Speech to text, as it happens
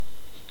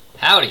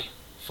Howdy,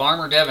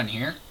 Farmer Devin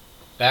here,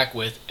 back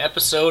with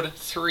episode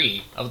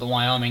 3 of the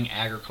Wyoming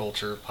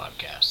Agriculture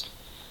Podcast.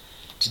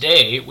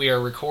 Today we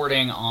are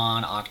recording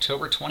on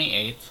October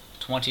 28th,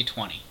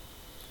 2020.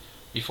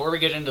 Before we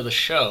get into the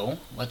show,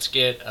 let's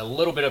get a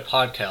little bit of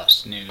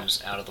podcast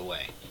news out of the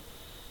way.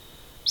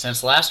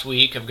 Since last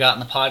week, I've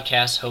gotten the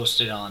podcast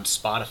hosted on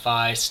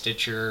Spotify,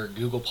 Stitcher,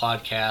 Google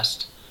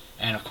Podcast,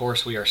 and of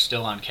course we are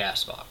still on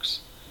CastBox.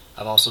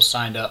 I've also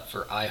signed up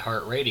for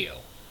iHeartRadio.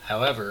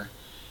 However,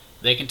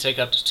 they can take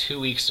up to 2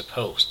 weeks to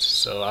post,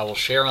 so I will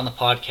share on the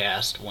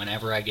podcast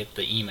whenever I get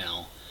the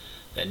email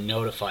that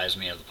notifies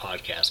me of the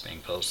podcast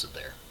being posted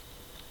there.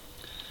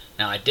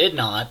 Now, I did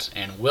not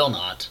and will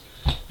not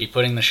be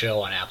putting the show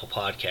on Apple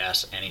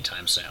Podcasts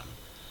anytime soon.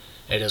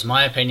 It is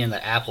my opinion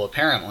that Apple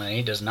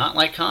apparently does not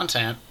like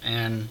content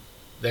and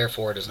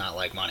therefore does not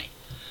like money,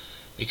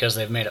 because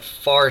they've made it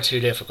far too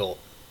difficult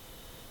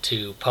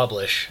to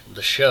publish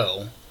the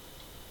show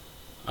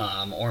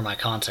or my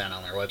content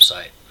on their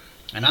website.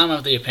 And I'm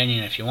of the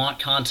opinion if you want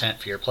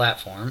content for your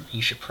platform,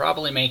 you should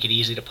probably make it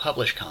easy to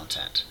publish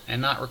content and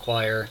not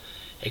require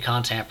a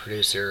content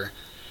producer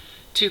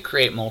to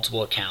create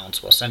multiple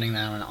accounts while sending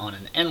them on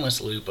an endless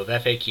loop of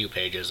FAQ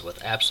pages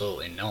with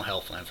absolutely no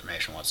helpful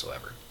information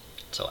whatsoever.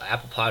 So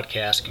Apple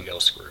Podcasts can go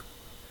screw.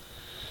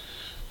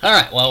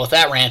 Alright, well, with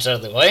that rant out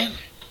of the way,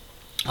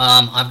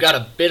 I've got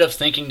a bit of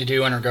thinking to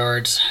do in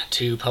regards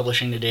to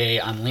publishing today.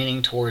 I'm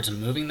leaning towards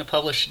moving the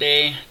publish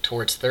day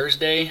towards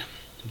Thursday,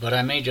 but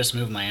I may just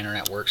move my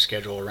internet work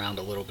schedule around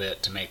a little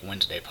bit to make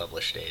Wednesday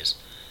publish days.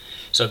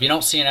 So if you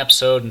don't see an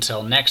episode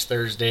until next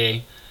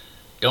Thursday,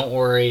 don't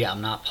worry,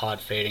 I'm not pod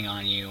fading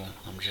on you.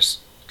 I'm just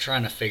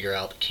trying to figure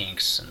out the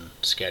kinks and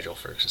schedule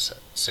for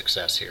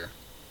success here.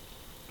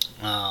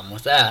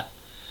 With that,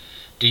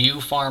 do you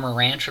farm or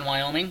ranch in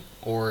Wyoming,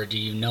 or do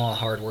you know a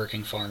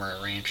hard-working farmer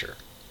or rancher?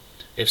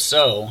 If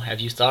so, have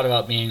you thought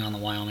about being on the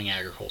Wyoming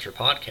Agriculture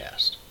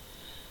Podcast?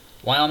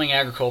 Wyoming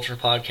Agriculture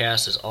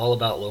Podcast is all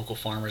about local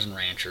farmers and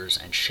ranchers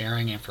and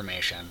sharing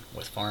information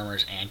with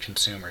farmers and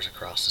consumers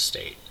across the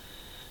state.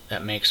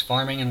 That makes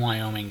farming in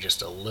Wyoming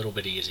just a little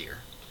bit easier.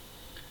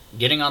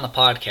 Getting on the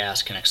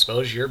podcast can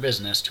expose your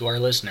business to our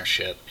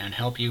listenership and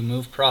help you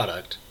move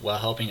product while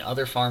helping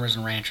other farmers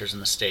and ranchers in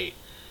the state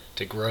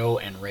to grow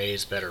and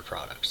raise better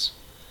products.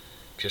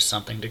 Just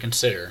something to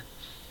consider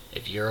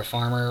if you're a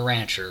farmer or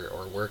rancher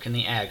or work in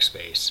the ag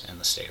space in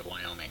the state of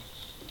Wyoming.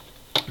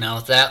 Now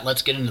with that,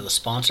 let's get into the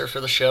sponsor for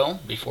the show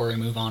before we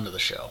move on to the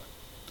show.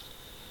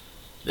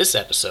 This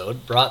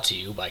episode brought to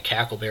you by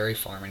Cackleberry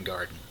Farm and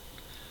Garden.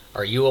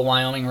 Are you a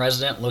Wyoming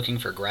resident looking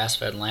for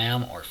grass-fed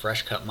lamb or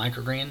fresh-cut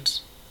microgreens?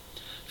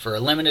 For a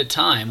limited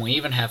time, we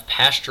even have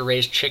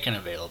pasture-raised chicken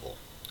available.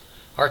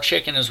 Our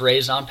chicken is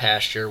raised on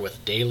pasture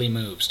with daily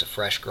moves to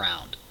fresh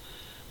ground.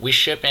 We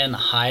ship in the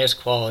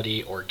highest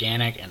quality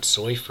organic and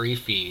soy-free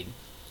feed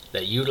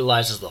that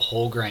utilizes the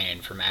whole grain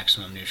for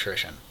maximum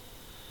nutrition.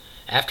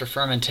 After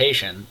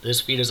fermentation,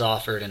 this feed is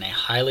offered in a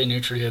highly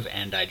nutritive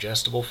and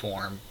digestible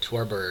form to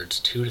our birds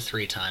 2 to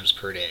 3 times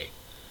per day.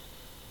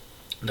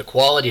 The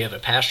quality of a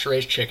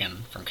pasture-raised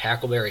chicken from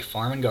Cackleberry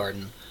Farm and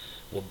Garden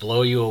will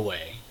blow you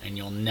away, and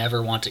you'll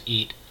never want to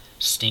eat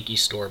stinky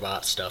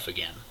store-bought stuff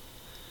again.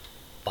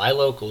 Buy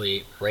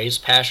locally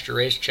raised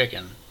pasture-raised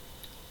chicken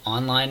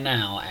online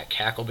now at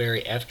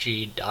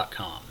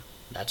cackleberryfg.com.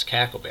 That's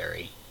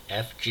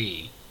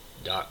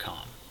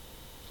cackleberryfg.com.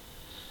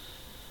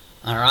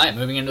 Alright,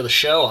 moving into the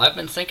show. I've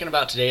been thinking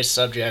about today's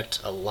subject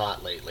a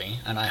lot lately,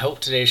 and I hope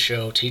today's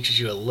show teaches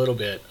you a little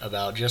bit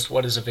about just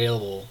what is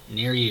available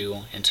near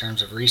you in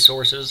terms of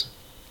resources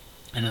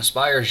and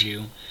inspires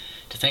you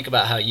to think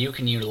about how you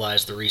can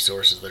utilize the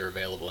resources that are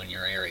available in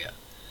your area.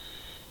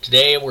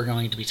 Today we're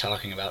going to be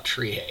talking about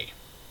tree hay,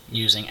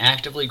 using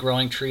actively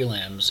growing tree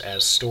limbs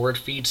as stored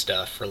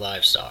feedstuff for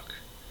livestock.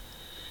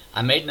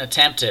 I made an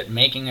attempt at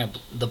making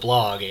the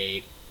blog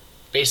a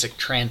basic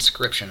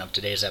transcription of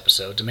today's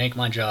episode to make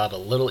my job a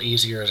little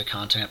easier as a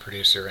content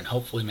producer and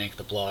hopefully make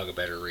the blog a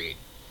better read.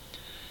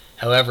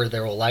 However,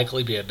 there will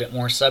likely be a bit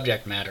more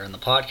subject matter in the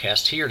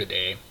podcast here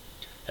today,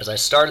 as I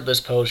started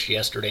this post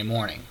yesterday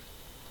morning.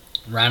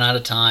 Ran out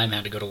of time,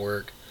 had to go to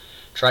work,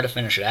 tried to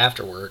finish it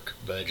after work,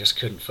 but just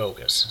couldn't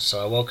focus.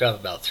 So I woke up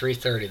about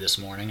 3:30 this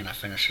morning and I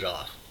finished it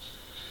off.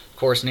 Of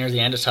course, near the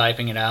end of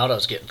typing it out, I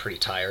was getting pretty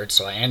tired,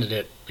 so I ended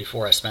it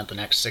before I spent the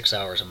next 6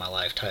 hours of my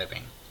life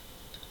typing.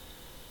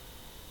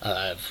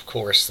 Of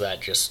course,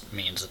 that just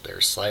means that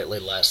there's slightly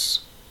less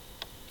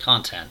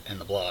content in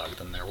the blog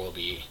than there will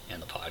be in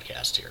the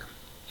podcast here.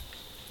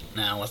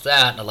 Now, with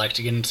that, I'd like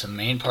to get into the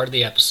main part of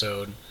the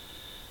episode,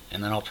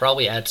 and then I'll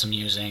probably add some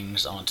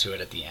musings onto it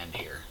at the end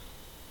here.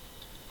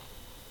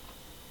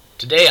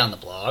 Today on the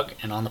blog,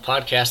 and on the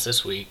podcast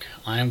this week,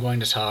 I am going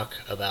to talk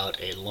about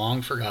a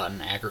long-forgotten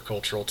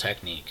agricultural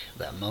technique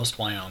that most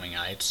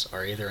Wyomingites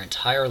are either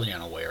entirely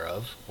unaware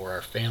of or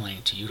are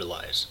failing to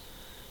utilize.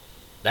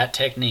 That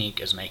technique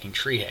is making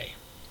tree hay.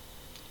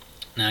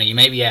 Now you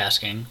may be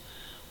asking,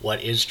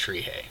 what is tree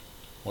hay?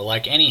 Well,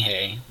 like any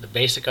hay, the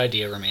basic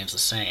idea remains the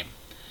same.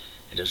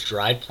 It is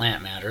dried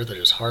plant matter that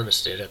is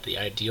harvested at the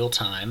ideal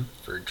time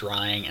for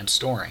drying and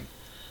storing,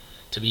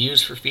 to be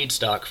used for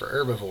feedstock for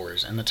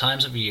herbivores in the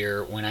times of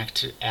year when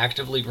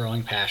actively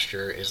growing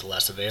pasture is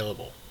less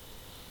available.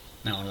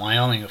 Now in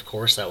Wyoming, of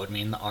course, that would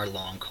mean our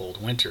long,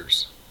 cold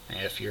winters.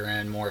 If you're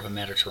in more of a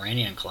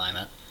Mediterranean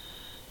climate,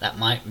 that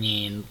might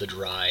mean the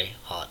dry,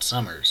 hot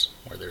summers,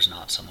 where there's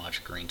not so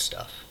much green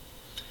stuff.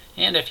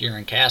 And if you're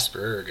in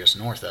Casper, or just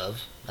north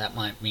of, that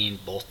might mean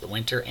both the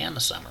winter and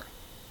the summer,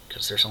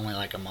 because there's only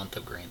like a month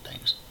of green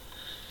things.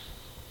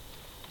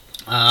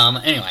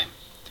 Anyway,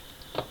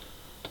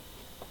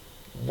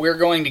 we're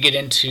going to get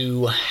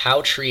into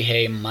how tree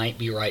hay might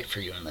be right for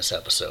you in this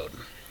episode.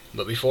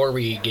 But before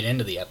we get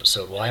into the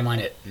episode, why might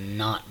it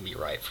not be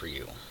right for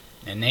you?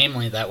 And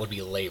namely, that would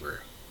be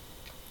labor.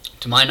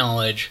 To my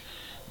knowledge,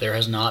 there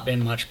has not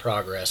been much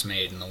progress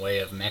made in the way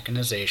of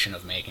mechanization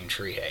of making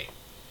tree hay,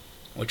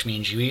 which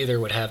means you either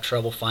would have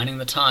trouble finding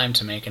the time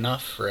to make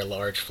enough for a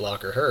large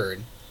flock or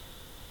herd,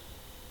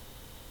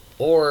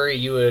 or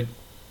you would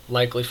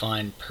likely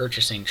find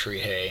purchasing tree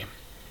hay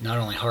not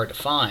only hard to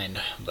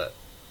find, but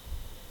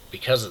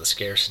because of the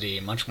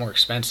scarcity, much more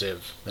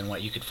expensive than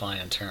what you could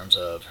find in terms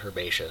of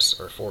herbaceous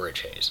or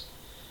forage hays.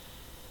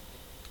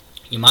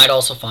 You might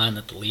also find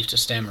that the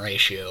leaf-to-stem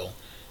ratio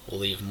will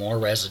leave more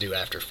residue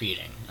after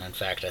feeding. In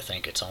fact, I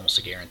think it's almost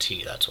a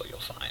guarantee that's what you'll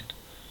find.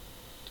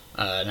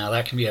 Now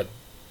that can be a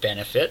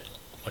benefit,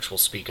 which we'll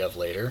speak of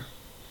later,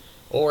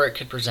 or it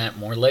could present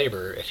more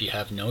labor if you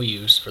have no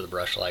use for the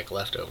brush-like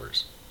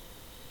leftovers.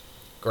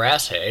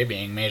 Grass hay,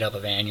 being made up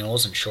of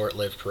annuals and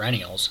short-lived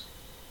perennials,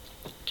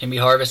 can be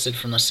harvested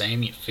from the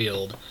same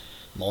field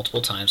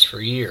multiple times per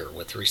year,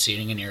 with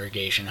reseeding and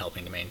irrigation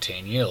helping to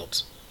maintain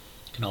yields.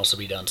 It can also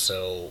be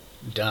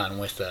done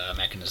with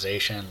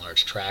mechanization,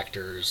 large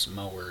tractors,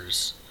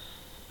 mowers,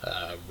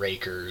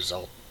 rakers,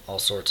 all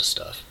sorts of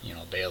stuff,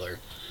 baler.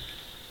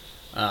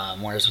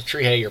 Whereas with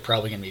tree hay, you're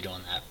probably going to be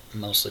doing that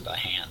mostly by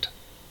hand.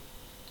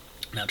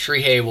 Now,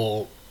 tree hay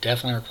will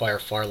definitely require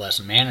far less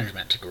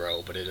management to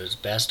grow, but it is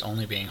best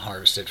only being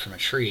harvested from a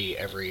tree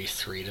every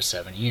 3 to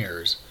 7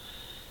 years,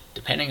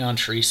 depending on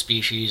tree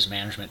species,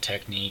 management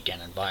technique,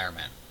 and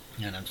environment.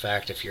 And in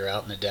fact, if you're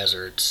out in the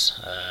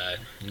deserts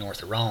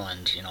north of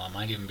Rolland, it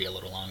might even be a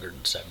little longer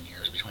than 7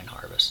 years between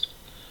harvests.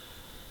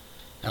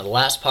 Now, the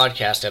last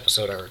podcast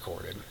episode I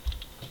recorded,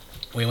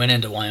 we went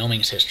into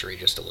Wyoming's history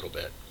just a little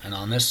bit, and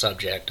on this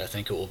subject, I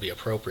think it will be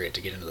appropriate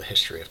to get into the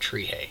history of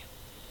tree hay.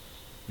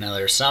 Now,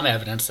 there's some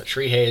evidence that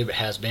tree hay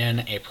has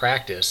been a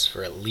practice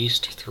for at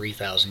least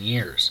 3,000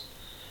 years.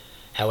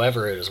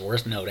 However, it is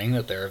worth noting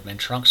that there have been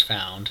trunks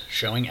found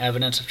showing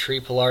evidence of tree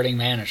pollarding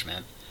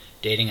management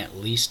dating at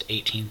least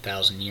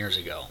 18,000 years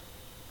ago.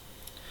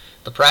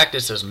 The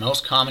practice is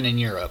most common in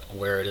Europe,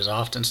 where it is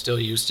often still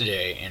used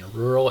today in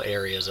rural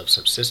areas of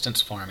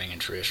subsistence farming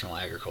and traditional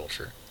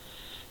agriculture.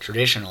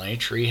 Traditionally,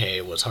 tree hay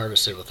was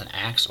harvested with an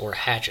axe or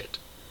hatchet,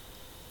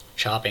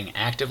 chopping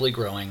actively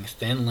growing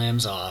thin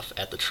limbs off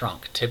at the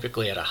trunk,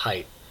 typically at a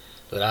height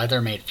that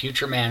either made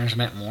future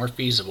management more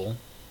feasible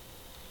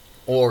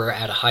or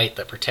at a height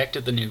that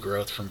protected the new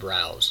growth from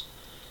browse,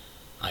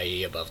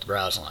 i.e. above the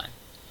browse line.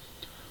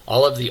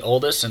 All of the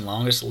oldest and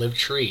longest lived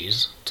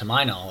trees, to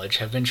my knowledge,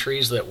 have been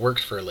trees that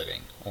worked for a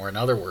living, or in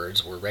other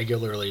words, were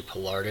regularly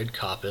pollarded,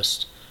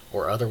 coppiced,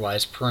 or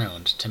otherwise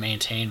pruned to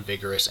maintain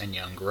vigorous and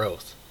young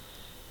growth.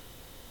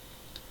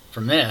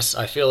 From this,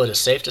 I feel it is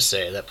safe to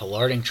say that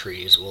pollarding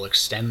trees will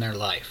extend their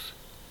life,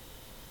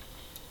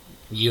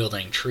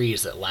 yielding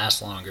trees that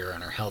last longer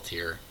and are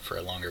healthier for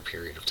a longer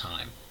period of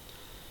time,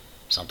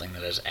 something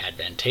that is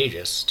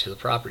advantageous to the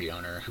property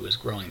owner who is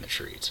growing the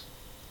trees.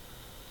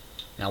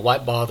 Now, why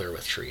bother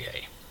with tree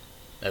hay?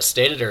 As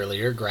stated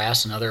earlier,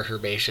 grass and other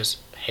herbaceous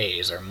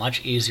hays are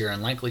much easier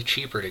and likely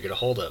cheaper to get a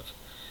hold of,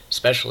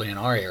 especially in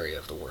our area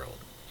of the world.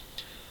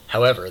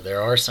 However,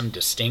 there are some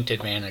distinct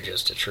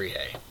advantages to tree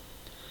hay.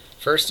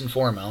 First and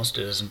foremost,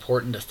 it is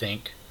important to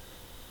think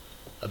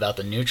about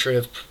the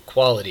nutritive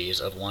qualities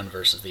of one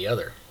versus the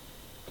other.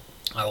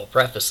 I will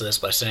preface this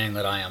by saying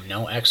that I am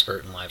no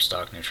expert in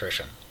livestock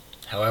nutrition.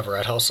 However,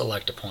 I'd also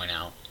like to point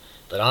out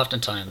that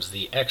oftentimes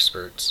the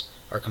experts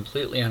are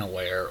completely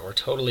unaware or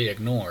totally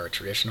ignore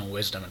traditional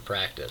wisdom and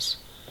practice,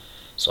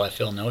 so I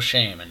feel no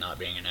shame in not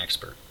being an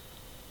expert.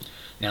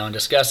 Now, in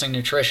discussing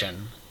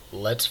nutrition,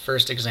 let's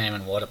first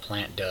examine what a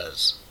plant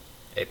does.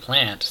 A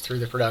plant, through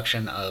the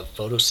production of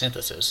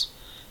photosynthesis,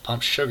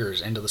 pumps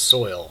sugars into the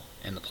soil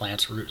in the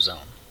plant's root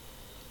zone.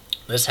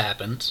 This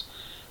happens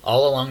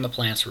all along the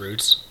plant's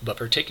roots, but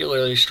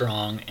particularly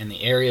strong in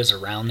the areas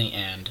around the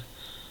end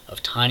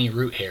of tiny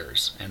root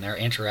hairs and their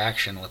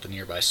interaction with the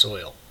nearby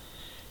soil,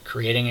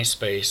 creating a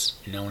space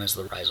known as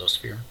the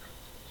rhizosphere.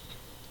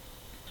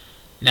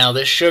 Now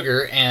this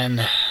sugar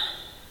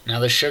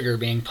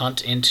being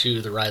pumped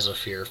into the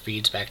rhizosphere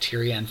feeds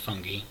bacteria and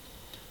fungi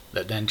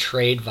that then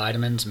trade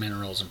vitamins,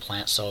 minerals, and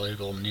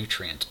plant-soluble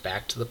nutrients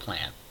back to the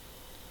plant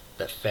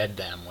that fed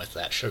them with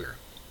that sugar.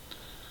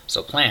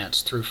 So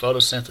plants, through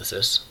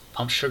photosynthesis,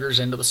 pump sugars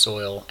into the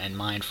soil and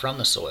mine from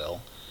the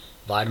soil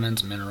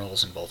vitamins,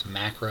 minerals, and both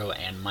macro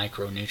and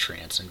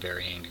micronutrients in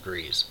varying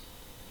degrees.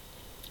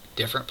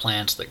 Different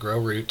plants that grow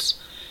roots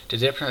to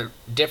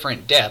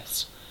different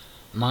depths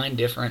mine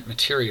different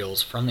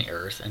materials from the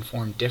earth and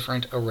form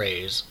different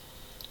arrays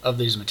of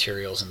these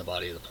materials in the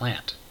body of the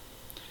plant.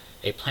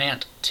 A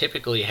plant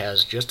typically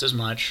has just as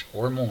much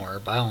or more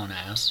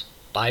biomass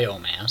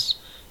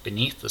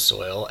beneath the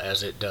soil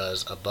as it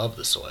does above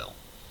the soil.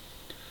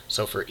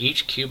 So for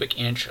each cubic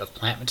inch of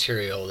plant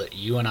material that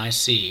you and I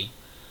see,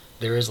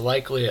 there is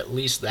likely at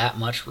least that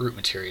much root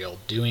material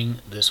doing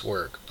this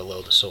work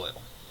below the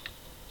soil.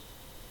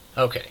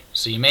 Okay,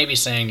 so you may be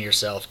saying to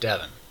yourself,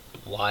 Devin,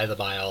 why the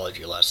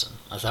biology lesson?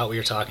 I thought we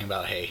were talking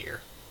about hay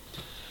here.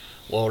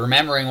 Well,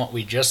 remembering what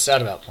we just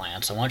said about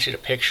plants, I want you to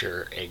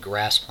picture a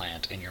grass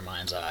plant in your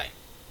mind's eye.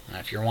 Now,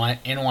 if you're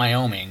in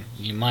Wyoming,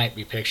 you might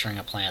be picturing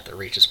a plant that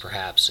reaches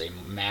perhaps a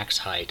max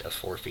height of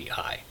 4 feet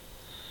high.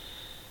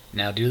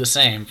 Now do the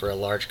same for a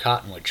large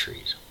cottonwood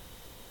tree.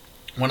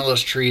 One of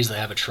those trees that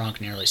have a trunk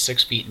nearly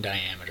 6 feet in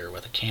diameter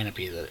with a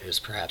canopy that is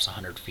perhaps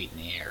 100 feet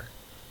in the air.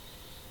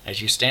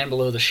 As you stand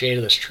below the shade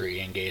of this tree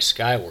and gaze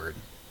skyward,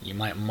 you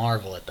might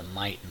marvel at the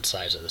might and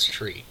size of this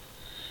tree.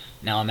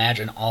 Now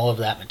imagine all of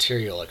that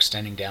material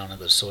extending down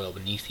into the soil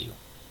beneath you.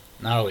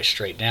 Not always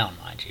straight down,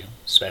 mind you,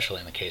 especially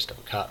in the case of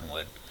a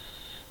cottonwood,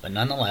 but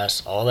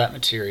nonetheless all that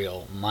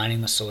material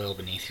mining the soil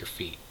beneath your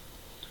feet,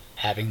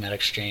 having that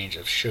exchange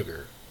of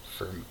sugar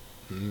for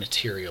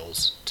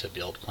materials to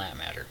build plant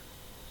matter.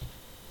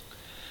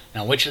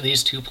 Now which of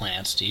these two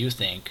plants do you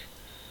think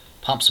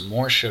pumps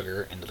more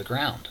sugar into the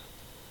ground?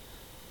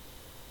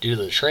 Due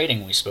to the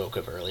trading we spoke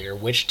of earlier,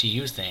 which do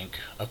you think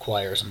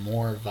acquires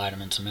more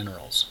vitamins and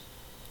minerals?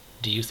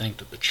 Do you think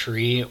that the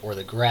tree or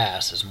the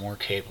grass is more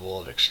capable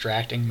of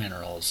extracting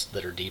minerals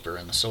that are deeper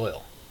in the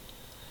soil?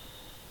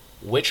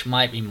 Which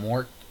might be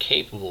more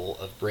capable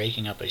of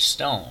breaking up a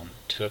stone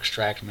to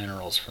extract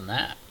minerals from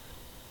that?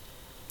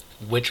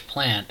 Which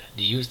plant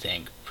do you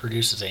think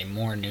produces a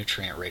more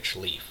nutrient-rich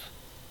leaf?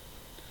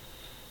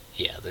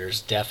 Yeah,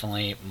 there's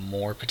definitely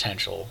more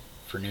potential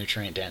for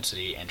nutrient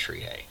density in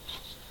tree hay.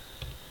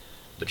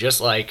 But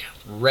just like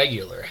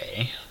regular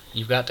hay,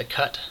 you've got to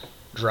cut,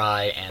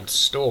 dry, and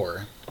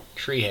store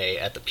tree hay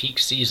at the peak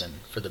season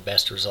for the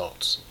best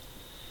results.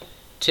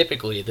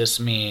 Typically, this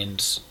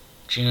means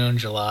June,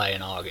 July,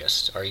 and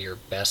August are your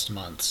best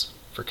months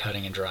for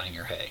cutting and drying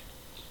your hay.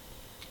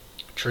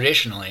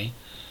 Traditionally,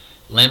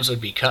 limbs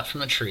would be cut from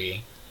the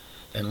tree,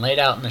 then laid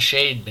out in the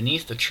shade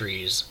beneath the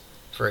trees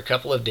for a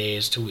couple of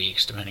days to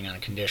weeks depending on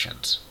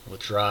conditions, with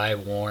dry,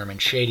 warm,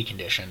 and shady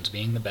conditions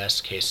being the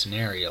best case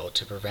scenario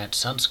to prevent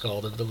sun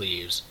scald of the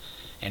leaves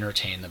and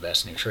retain the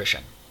best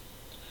nutrition.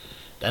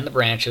 Then the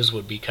branches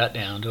would be cut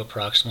down to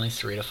approximately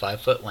 3 to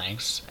 5 foot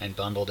lengths and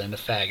bundled into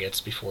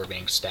faggots before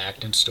being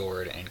stacked and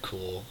stored in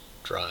cool,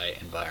 dry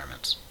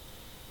environments.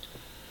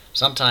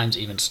 Sometimes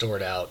even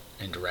stored out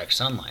in direct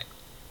sunlight.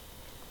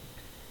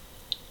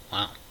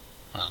 Wow.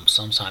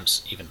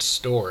 Sometimes even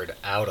stored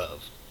out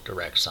of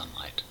direct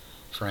sunlight,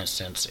 for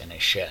instance in a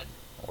shed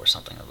or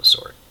something of the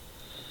sort.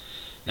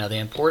 Now the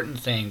important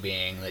thing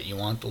being that you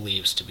want the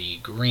leaves to be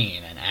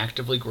green and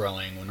actively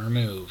growing when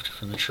removed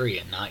from the tree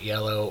and not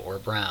yellow or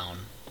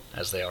brown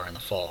as they are in the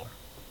fall.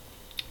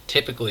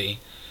 Typically,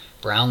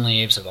 brown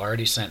leaves have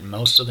already sent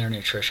most of their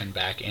nutrition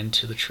back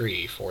into the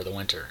tree for the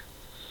winter.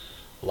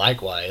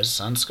 Likewise,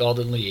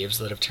 sun-scalded leaves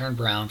that have turned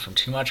brown from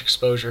too much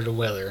exposure to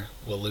weather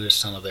will lose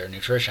some of their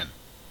nutrition.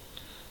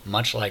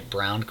 Much like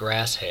browned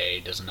grass hay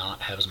does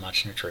not have as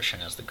much nutrition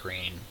as the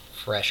green,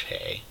 fresh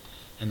hay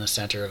in the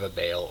center of a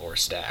bale or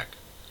stack.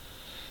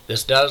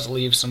 This does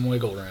leave some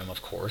wiggle room,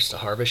 of course, to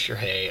harvest your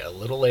hay a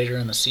little later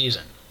in the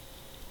season,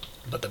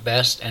 but the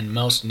best and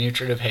most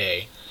nutritive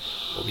hay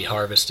will be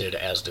harvested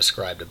as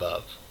described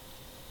above.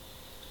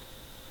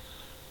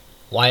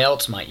 Why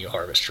else might you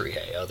harvest tree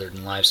hay other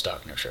than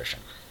livestock nutrition?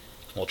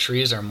 Well,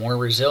 trees are more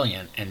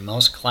resilient in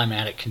most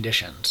climatic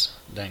conditions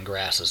than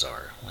grasses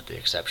are, with the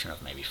exception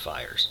of maybe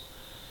fires,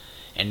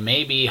 and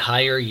may be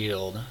higher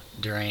yield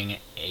during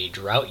a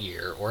drought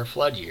year or a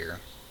flood year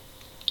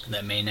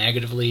that may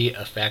negatively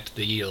affect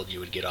the yield you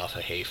would get off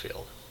a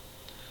hayfield.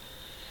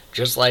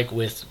 Just like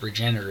with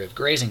regenerative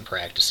grazing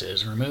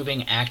practices,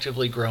 removing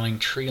actively growing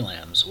tree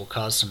limbs will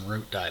cause some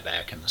root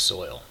dieback in the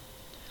soil,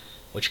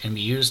 which can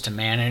be used to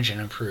manage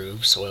and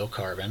improve soil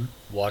carbon,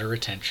 water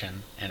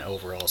retention, and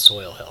overall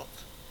soil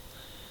health.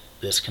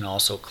 This can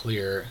also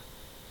clear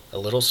a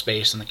little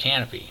space in the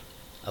canopy,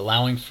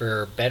 allowing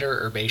for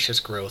better herbaceous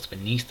growth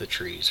beneath the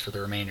trees for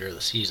the remainder of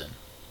the season,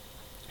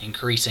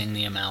 increasing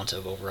the amount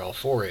of overall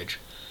forage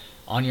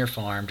on your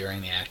farm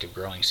during the active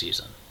growing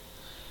season.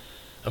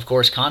 Of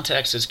course,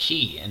 context is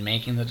key in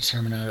making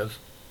the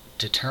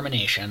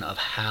determination of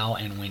how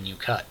and when you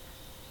cut.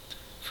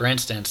 For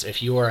instance,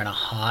 if you are in a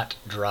hot,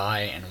 dry,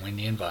 and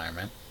windy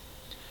environment,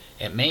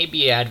 it may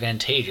be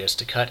advantageous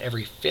to cut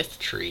every fifth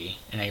tree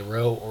in a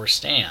row or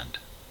stand,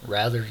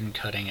 rather than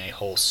cutting a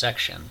whole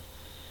section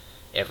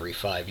every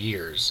 5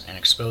 years and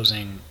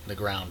exposing the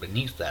ground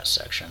beneath that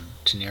section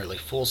to nearly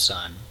full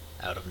sun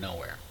out of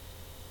nowhere.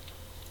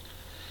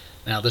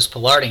 Now, this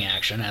pollarding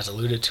action, as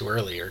alluded to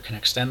earlier, can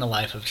extend the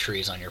life of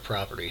trees on your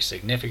property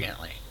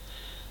significantly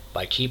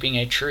by keeping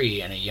a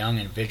tree in a young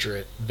and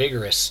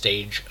vigorous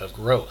stage of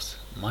growth,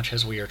 much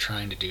as we are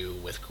trying to do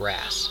with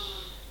grass,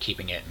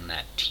 keeping it in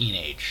that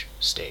teenage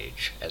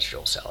stage, as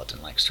Joel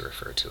Salatin likes to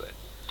refer to it.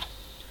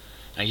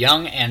 Now,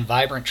 young and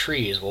vibrant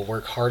trees will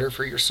work harder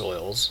for your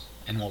soils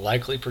and will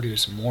likely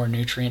produce more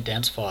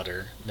nutrient-dense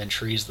fodder than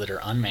trees that are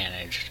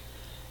unmanaged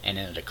and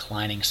in a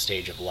declining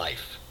stage of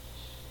life.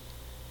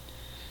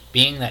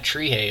 Being that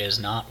tree hay is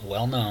not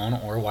well known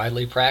or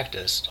widely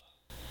practiced,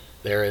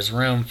 there is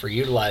room for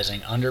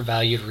utilizing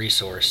undervalued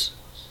resource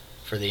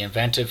for the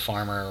inventive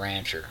farmer or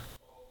rancher.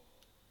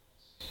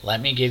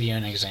 Let me give you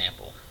an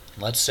example.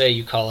 Let's say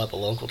you call up a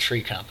local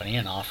tree company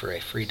and offer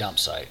a free dump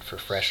site for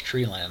fresh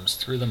tree limbs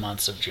through the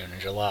months of June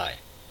and July.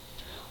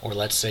 Or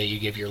let's say you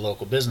give your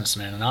local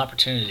businessman an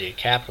opportunity to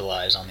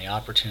capitalize on the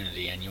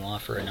opportunity and you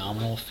offer a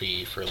nominal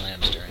fee for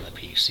limbs during the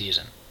peak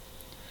season.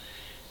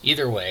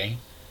 Either way,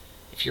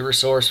 if you're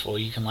resourceful,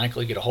 you can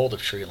likely get a hold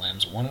of tree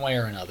limbs one way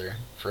or another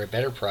for a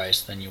better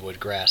price than you would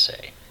grass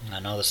hay. I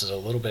know this is a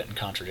little bit in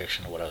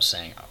contradiction to what I was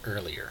saying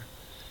earlier.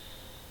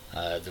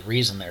 The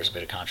reason there's a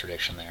bit of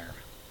contradiction there,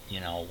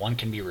 one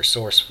can be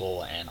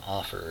resourceful and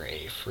offer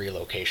a free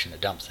location to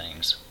dump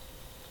things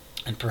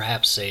and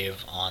perhaps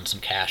save on some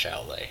cash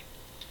outlay.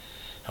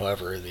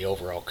 However, the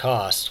overall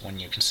cost, when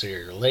you consider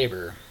your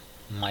labor,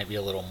 might be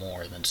a little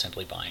more than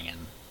simply buying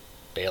in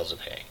bales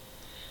of hay.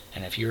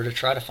 And if you were to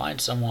try to find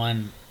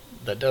someone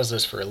that does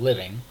this for a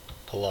living,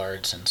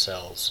 pollards and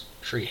sells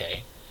tree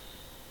hay,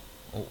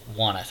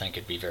 one, I think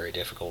it'd be very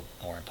difficult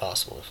or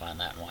impossible to find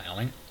that in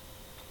Wyoming.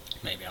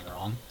 Maybe I'm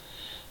wrong.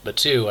 But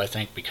two, I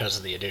think because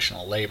of the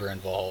additional labor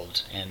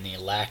involved and the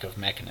lack of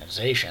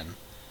mechanization,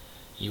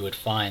 you would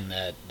find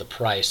that the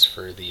price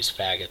for these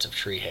faggots of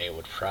tree hay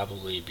would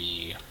probably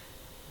be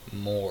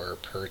more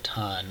per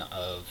ton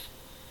of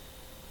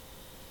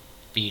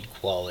feed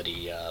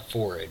quality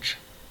forage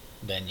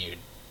than you'd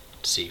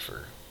see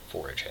for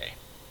forage hay.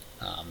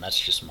 That's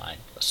just my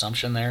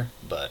assumption there,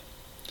 but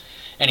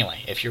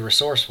anyway, if you're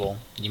resourceful,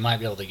 you might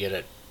be able to get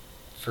it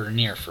for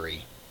near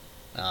free.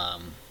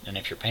 And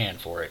if you're paying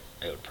for it,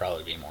 it would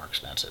probably be more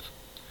expensive.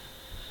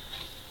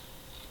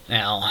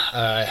 Now,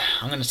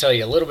 I'm going to tell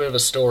you a little bit of a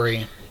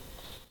story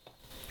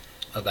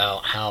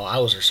about how I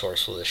was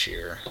resourceful this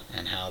year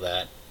and how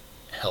that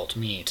helped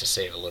me to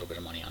save a little bit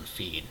of money on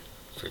feed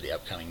for the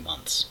upcoming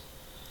months.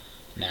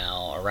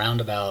 Now, around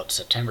about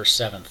September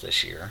 7th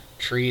this year,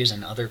 trees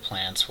and other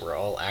plants were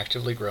all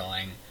actively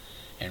growing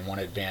in what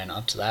had been,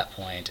 up to that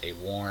point, a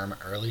warm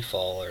early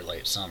fall or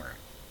late summer.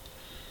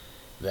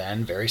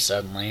 Then, very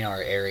suddenly,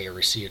 our area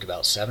received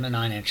about 7 to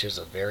 9 inches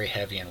of very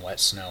heavy and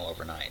wet snow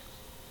overnight.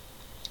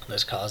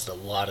 This caused a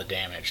lot of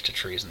damage to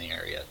trees in the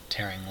area,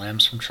 tearing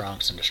limbs from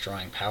trunks and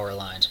destroying power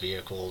lines,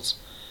 vehicles,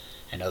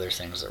 and other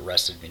things that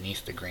rested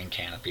beneath the green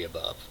canopy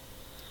above.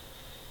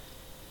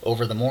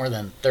 Over the more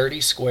than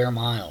 30 square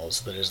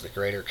miles that is the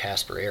greater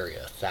Casper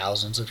area,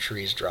 thousands of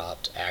trees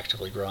dropped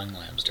actively growing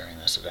limbs during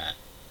this event.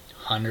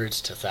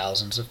 Hundreds to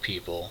thousands of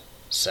people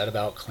set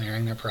about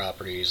clearing their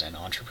properties and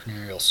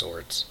entrepreneurial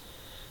sorts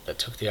that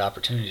took the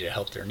opportunity to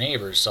help their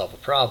neighbors solve a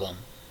problem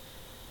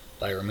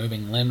by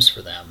removing limbs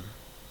for them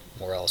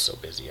were also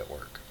busy at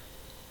work.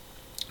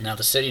 Now,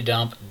 the city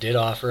dump did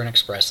offer an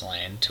express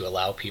lane to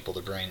allow people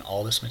to bring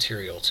all this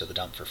material to the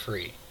dump for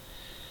free.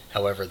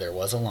 However, there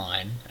was a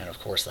line, and of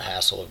course the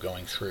hassle of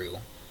going through,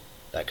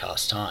 that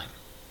cost time.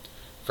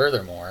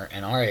 Furthermore,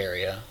 in our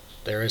area,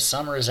 there is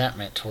some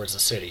resentment towards the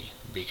city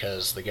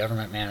because the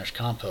government-managed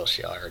compost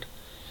yard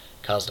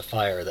caused a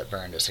fire that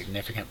burned a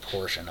significant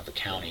portion of the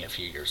county a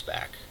few years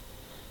back,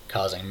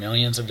 causing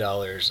millions of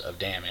dollars of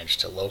damage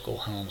to local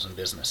homes and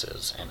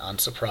businesses, and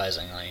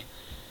unsurprisingly,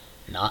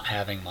 not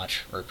having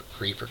much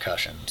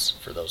repercussions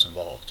for those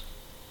involved.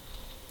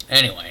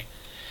 Anyway,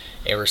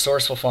 a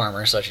resourceful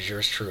farmer such as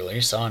yours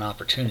truly saw an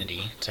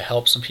opportunity to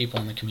help some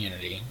people in the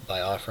community by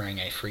offering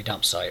a free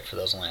dump site for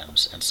those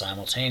limbs and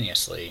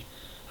simultaneously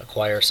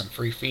acquire some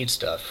free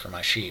feedstuff for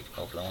my sheep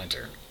over the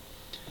winter.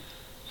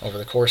 Over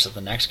the course of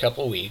the next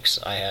couple of weeks,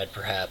 I had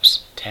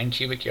perhaps 10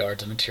 cubic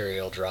yards of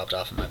material dropped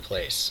off at my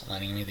place,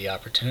 lending me the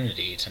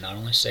opportunity to not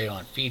only save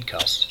on feed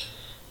costs,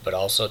 but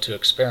also to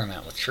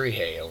experiment with tree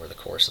hay over the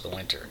course of the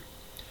winter.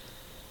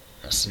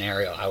 A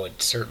scenario I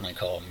would certainly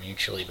call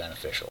mutually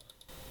beneficial.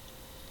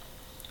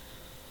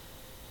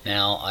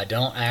 Now, I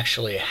don't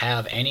actually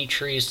have any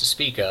trees to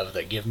speak of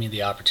that give me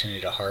the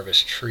opportunity to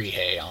harvest tree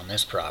hay on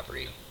this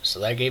property, so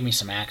that gave me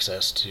some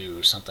access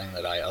to something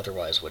that I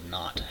otherwise would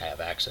not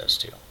have access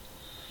to.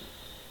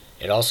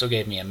 It also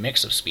gave me a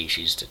mix of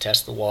species to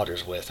test the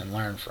waters with and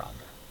learn from.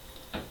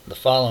 The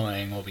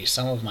following will be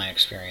some of my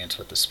experience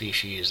with the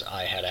species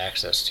I had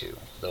access to,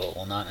 though it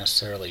will not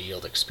necessarily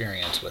yield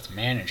experience with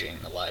managing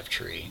the live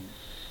tree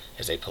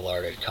as a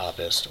pollarded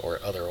coppiced or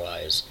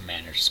otherwise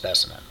managed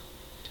specimen.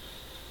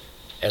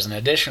 As an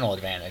additional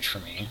advantage for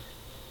me,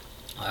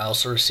 I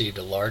also received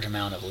a large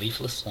amount of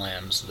leafless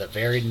limbs that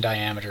varied in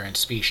diameter and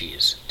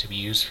species to be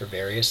used for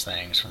various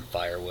things from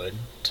firewood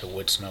to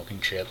wood smoking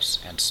chips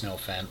and snow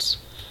fence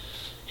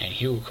and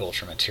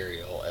hugelkultur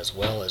material, as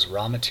well as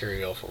raw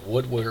material for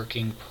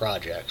woodworking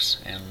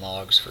projects and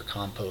logs for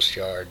compost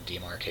yard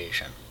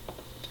demarcation.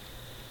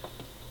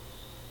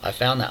 I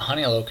found that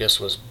honey locust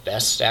was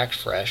best stacked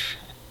fresh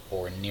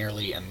or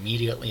nearly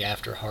immediately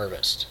after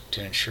harvest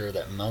to ensure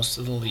that most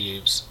of the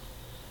leaves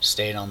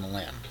stayed on the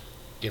limb.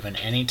 Given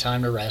any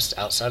time to rest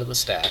outside of the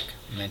stack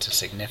meant a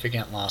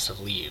significant loss of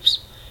leaves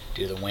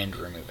due to the wind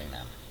removing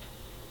them.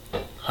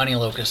 Honey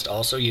locust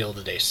also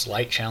yielded a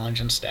slight challenge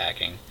in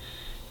stacking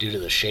due to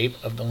the shape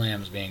of the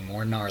limbs being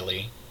more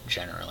gnarly,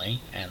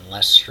 generally, and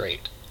less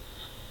straight.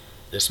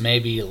 This may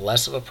be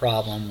less of a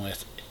problem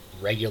with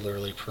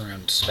regularly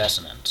pruned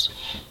specimens.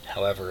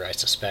 However, I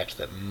suspect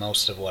that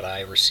most of what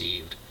I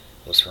received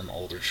was from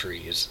older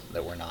trees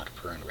that were not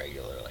pruned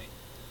regularly.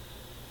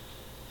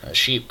 The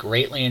sheep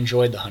greatly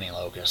enjoyed the honey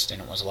locust,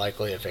 and it was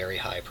likely a very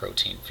high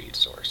protein feed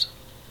source.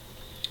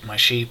 My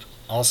sheep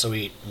also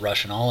eat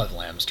Russian olive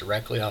limbs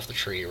directly off the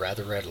tree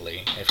rather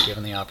readily if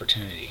given the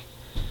opportunity,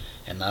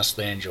 and thus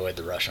they enjoyed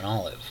the Russian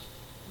olive.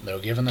 Though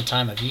given the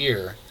time of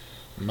year,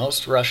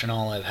 most Russian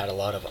olive had a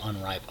lot of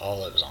unripe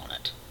olives on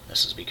it.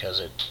 This is because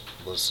it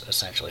was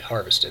essentially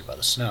harvested by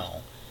the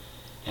snow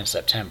in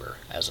September,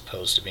 as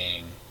opposed to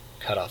being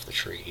cut off the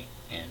tree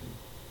in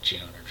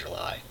June or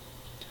July.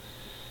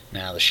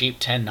 Now, the sheep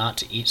tend not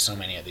to eat so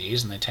many of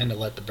these, and they tend to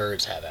let the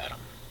birds have at them.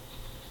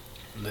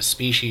 This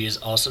species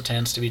also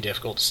tends to be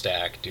difficult to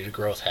stack due to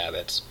growth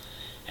habits,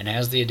 and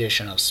has the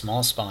addition of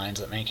small spines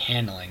that make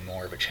handling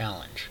more of a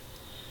challenge,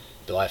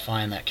 though I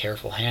find that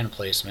careful hand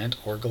placement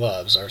or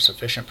gloves are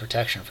sufficient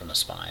protection from the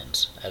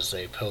spines, as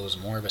they pose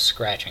more of a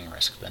scratching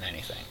risk than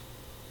anything.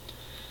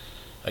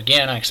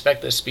 Again, I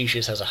expect this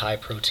species has a high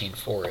protein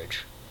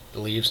forage. The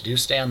leaves do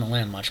stay on the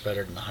limb much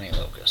better than the honey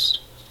locust.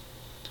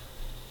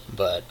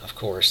 But, of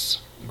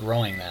course,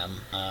 growing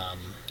them,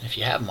 if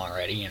you have them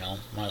already,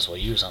 might as well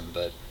use them,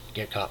 but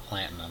get caught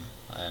planting them,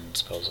 and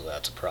supposedly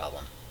that's a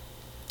problem,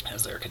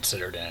 as they're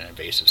considered an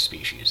invasive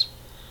species.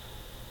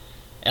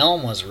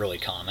 Elm was really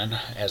common,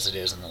 as it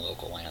is in the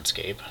local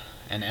landscape,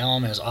 and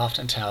elm is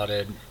often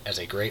touted as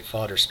a great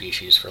fodder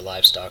species for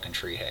livestock and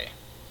tree hay.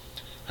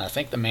 I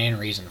think the main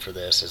reason for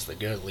this is the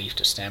good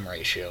leaf-to-stem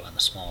ratio and the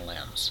small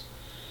limbs.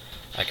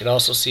 I could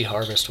also see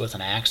harvest with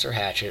an axe or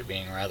hatchet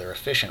being rather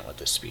efficient with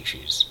this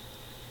species,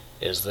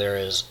 as there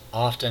is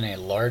often a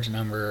large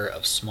number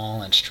of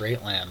small and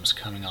straight limbs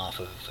coming off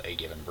of a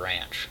given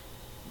branch.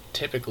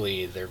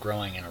 Typically, they're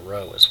growing in a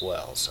row as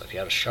well, so if you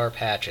had a sharp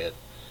hatchet,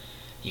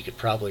 you could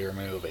probably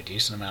remove a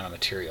decent amount of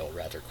material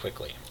rather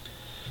quickly.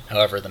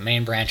 However, the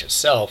main branch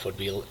itself would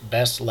be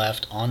best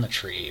left on the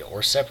tree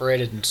or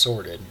separated and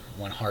sorted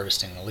when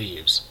harvesting the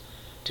leaves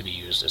to be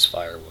used as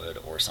firewood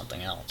or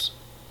something else.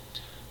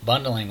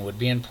 Bundling would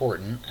be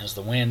important, as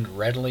the wind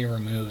readily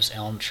removes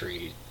elm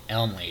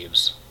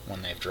leaves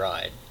when they've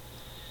dried,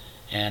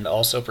 and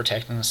also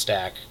protecting the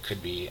stack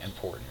could be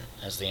important,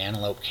 as the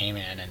antelope came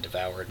in and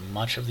devoured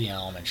much of the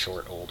elm in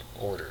short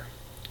order,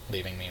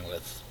 leaving me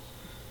with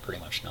pretty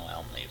much no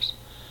elm leaves.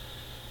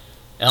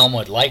 Elm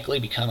would likely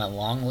become a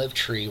long-lived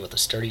tree with a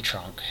sturdy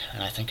trunk,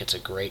 and I think it's a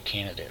great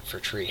candidate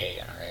for tree hay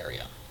in our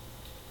area.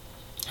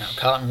 Now,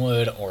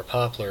 cottonwood or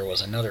poplar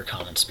was another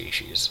common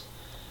species,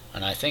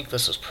 and I think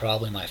this was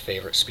probably my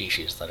favorite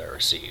species that I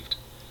received.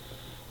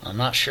 I'm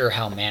not sure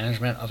how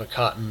management of a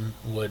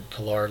cottonwood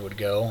pollard would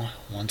go.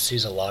 One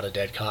sees a lot of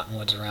dead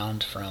cottonwoods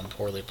around from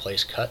poorly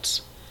placed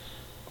cuts,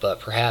 but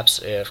perhaps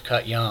if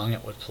cut young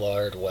it would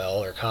pollard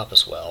well or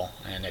coppice well,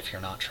 and if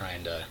you're not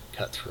trying to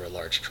cut through a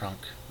large trunk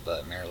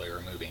but merely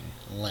removing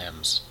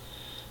limbs,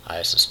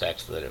 I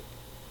suspect that it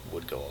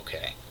would go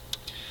okay.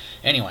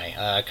 Anyway,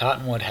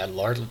 cottonwood had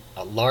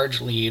large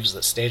leaves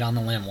that stayed on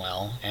the limb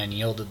well and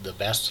yielded the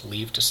best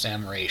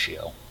leaf-to-stem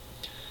ratio.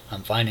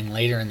 I'm finding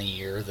later in the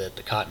year that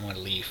the cottonwood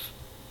leaf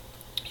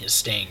is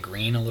staying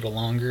green a little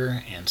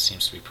longer and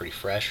seems to be pretty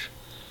fresh.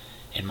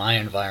 In my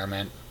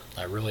environment,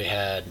 I really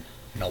had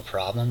no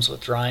problems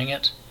with drying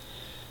it,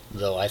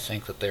 though I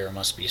think that there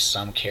must be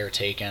some care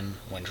taken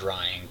when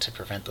drying to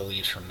prevent the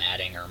leaves from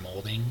matting or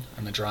molding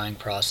in the drying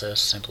process,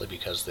 simply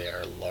because they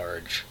are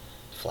large,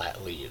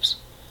 flat leaves.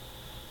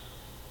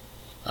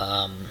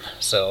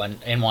 So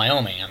in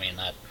Wyoming,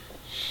 that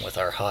with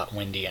our hot,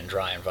 windy, and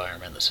dry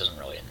environment, this isn't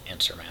really an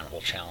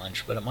insurmountable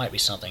challenge, but it might be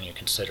something you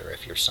consider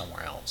if you're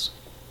somewhere else.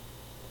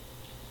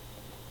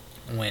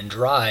 When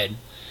dried,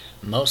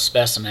 most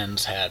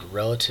specimens had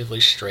relatively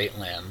straight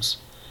limbs,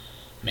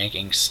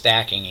 making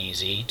stacking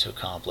easy to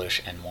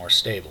accomplish and more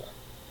stable.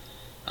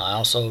 I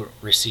also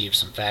received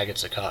some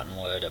faggots of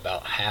cottonwood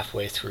about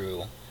halfway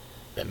through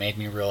that made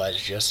me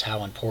realize just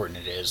how important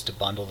it is to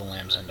bundle the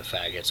limbs into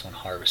faggots when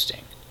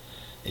harvesting.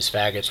 These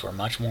faggots were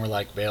much more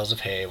like bales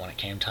of hay when it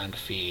came time to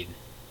feed.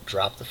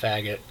 Drop the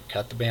faggot,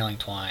 cut the baling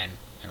twine,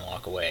 and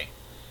walk away.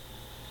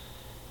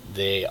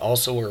 They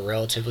also were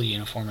relatively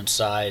uniform in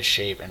size,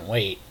 shape, and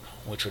weight,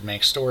 which would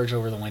make storage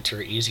over the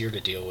winter easier to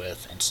deal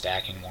with and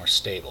stacking more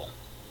stable.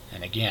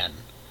 And again,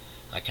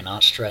 I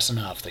cannot stress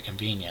enough the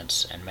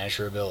convenience and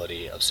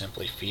measurability of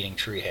simply feeding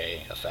tree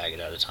hay a faggot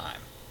at a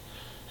time.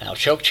 Now,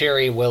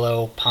 chokecherry,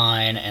 willow,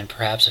 pine, and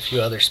perhaps a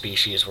few other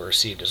species were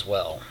received as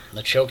well.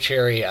 The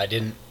chokecherry I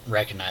didn't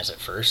recognize at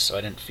first, so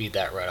I didn't feed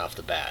that right off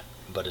the bat.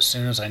 But as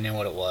soon as I knew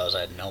what it was,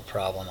 I had no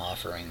problem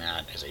offering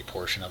that as a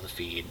portion of the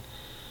feed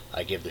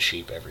I give the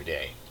sheep every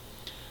day.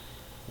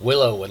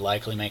 Willow would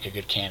likely make a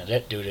good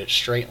candidate due to its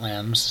straight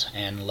limbs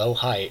and low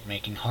height,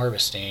 making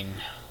harvesting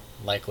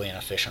likely an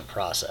efficient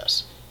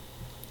process.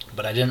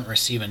 But I didn't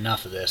receive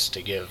enough of this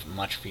to give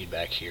much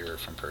feedback here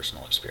from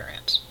personal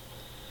experience.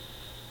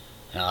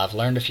 Now, I've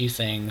learned a few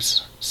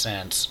things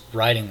since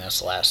writing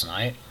this last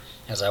night,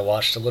 as I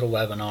watched a little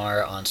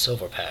webinar on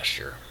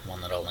silvopasture,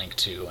 one that I'll link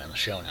to in the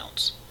show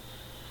notes.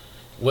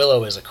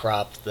 Willow is a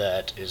crop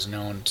that is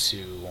known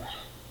to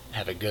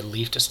have a good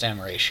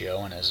leaf-to-stem ratio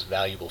and is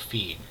valuable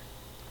feed.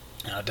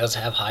 Now, it does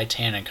have high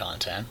tannin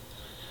content,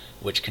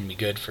 which can be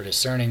good for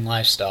discerning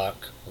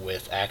livestock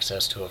with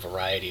access to a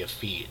variety of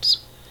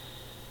feeds.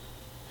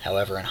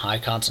 However, in high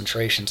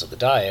concentrations of the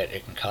diet,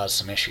 it can cause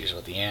some issues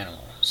with the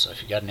animal. So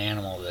if you've got an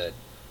animal that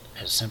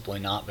has simply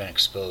not been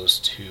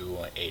exposed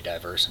to a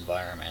diverse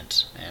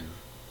environment and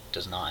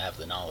does not have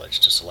the knowledge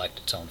to select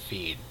its own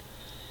feed,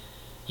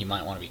 you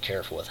might want to be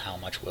careful with how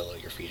much willow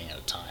you're feeding at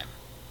a time.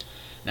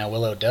 Now,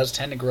 willow does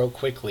tend to grow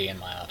quickly in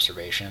my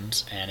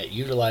observations, and it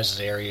utilizes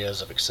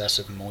areas of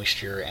excessive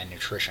moisture and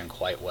nutrition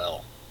quite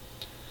well.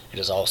 It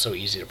is also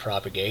easy to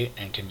propagate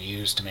and can be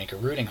used to make a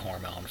rooting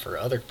hormone for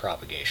other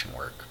propagation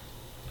work.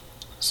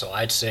 So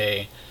I'd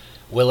say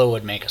willow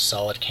would make a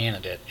solid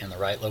candidate in the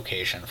right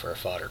location for a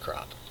fodder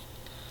crop,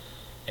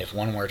 if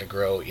one were to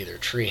grow either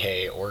tree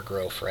hay or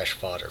grow fresh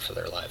fodder for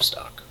their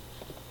livestock.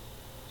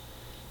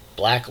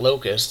 Black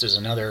locust is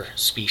another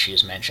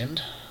species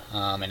mentioned,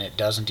 and it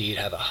does indeed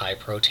have a high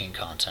protein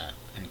content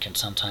and can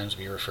sometimes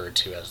be referred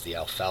to as the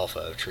alfalfa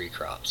of tree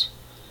crops.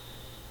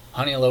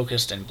 Honey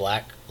locust and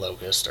black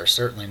locust are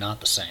certainly not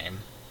the same,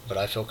 but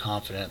I feel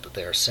confident that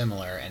they are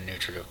similar in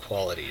nutritive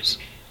qualities.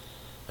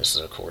 This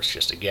is of course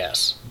just a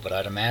guess, but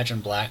I'd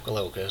imagine black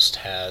locust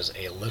has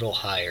a little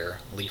higher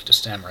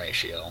leaf-to-stem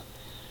ratio,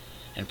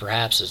 and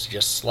perhaps is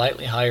just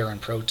slightly higher in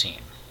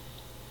protein,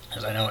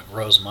 as I know it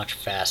grows much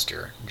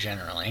faster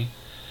generally,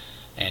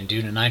 and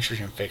due to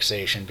nitrogen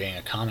fixation being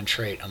a common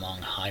trait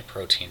among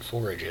high-protein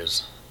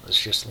forages, this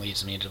just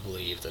leads me to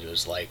believe that it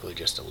is likely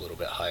just a little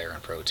bit higher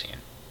in protein.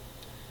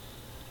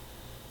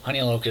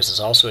 Honey locust is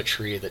also a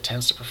tree that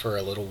tends to prefer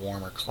a little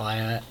warmer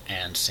climate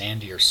and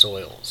sandier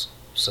soils.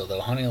 So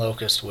though honey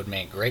locust would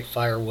make great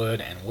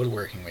firewood and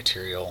woodworking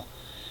material,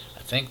 I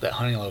think that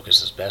honey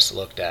locust is best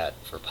looked at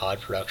for pod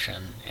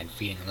production and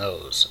feeding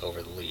those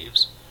over the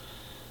leaves.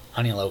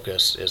 Honey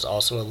locust is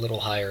also a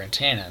little higher in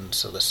tannin,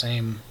 so the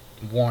same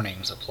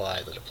warnings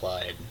apply that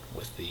applied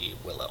with the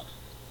willow.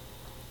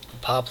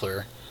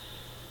 Poplar,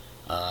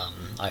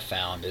 I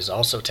found, is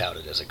also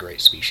touted as a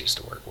great species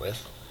to work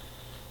with,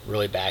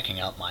 really backing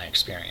up my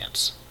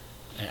experience.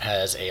 It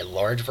has a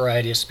large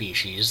variety of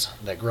species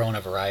that grow in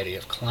a variety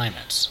of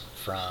climates,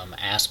 from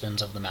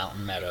aspens of the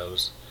mountain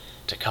meadows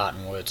to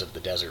cottonwoods of the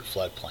desert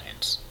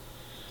floodplains.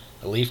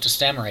 The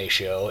leaf-to-stem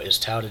ratio is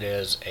touted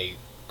as a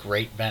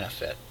great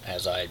benefit,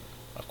 as I,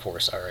 of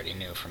course, already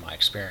knew from my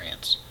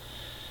experience.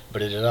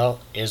 But it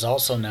is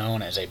also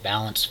known as a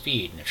balanced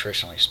feed,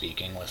 nutritionally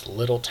speaking, with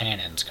little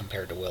tannins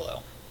compared to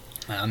willow.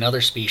 Now,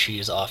 another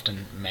species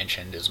often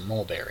mentioned is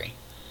mulberry.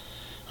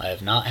 I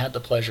have not had the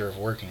pleasure of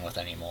working with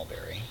any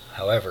mulberry.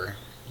 However,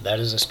 that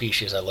is a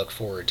species I look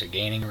forward to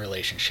gaining a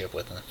relationship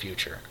with in the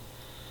future.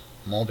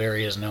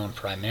 Mulberry is known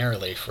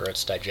primarily for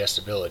its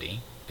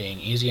digestibility, being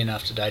easy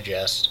enough to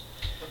digest.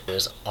 It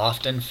is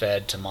often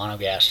fed to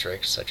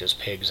monogastrics such as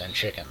pigs and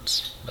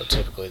chickens, though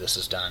typically this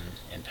is done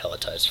in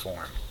pelletized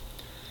form.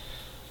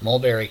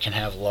 Mulberry can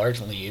have large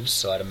leaves,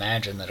 so I'd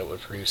imagine that it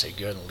would produce a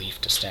good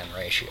leaf-to-stem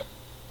ratio.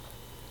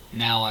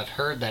 Now, I've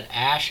heard that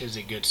ash is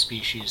a good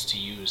species to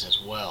use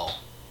as well,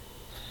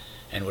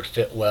 and would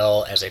fit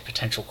well as a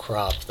potential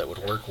crop that would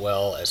work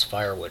well as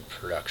firewood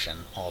production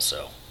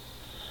also.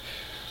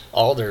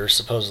 Alder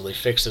supposedly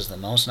fixes the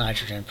most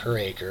nitrogen per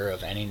acre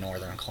of any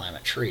northern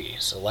climate tree,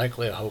 so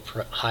likely a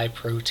high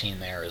protein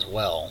there as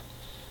well,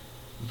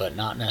 but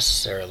not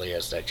necessarily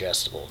as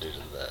digestible due to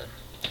the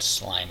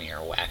slimy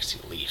or waxy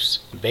leaves.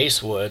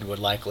 Basswood would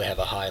likely have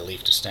a high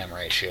leaf-to-stem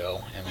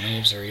ratio, and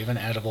leaves are even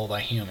edible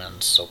by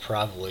humans, so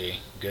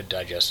probably good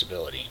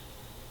digestibility.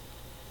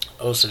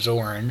 Osage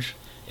orange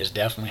is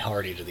definitely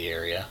hardy to the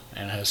area,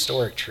 and a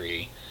historic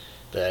tree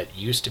that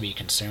used to be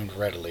consumed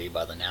readily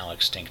by the now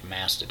extinct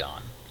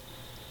mastodon.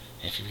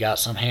 If you've got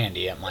some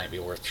handy, it might be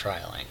worth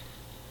trialing,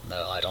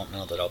 though I don't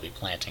know that I'll be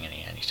planting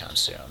any anytime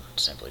soon,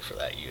 simply for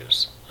that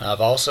use.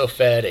 I've also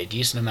fed a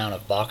decent amount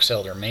of box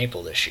elder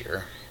maple this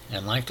year,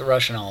 and like the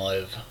Russian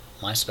olive,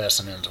 my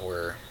specimens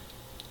were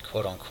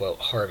quote-unquote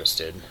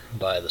harvested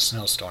by the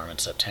snowstorm in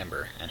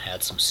September and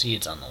had some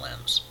seeds on the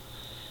limbs.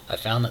 I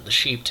found that the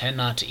sheep tend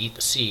not to eat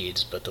the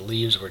seeds, but the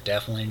leaves were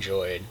definitely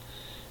enjoyed,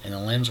 and the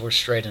limbs were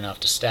straight enough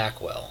to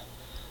stack well,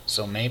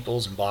 so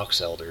maples and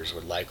box elders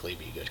would likely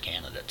be good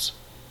candidates.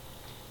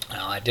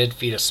 Now, I did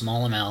feed a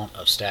small amount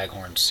of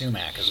staghorn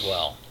sumac as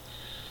well.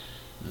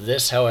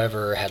 This,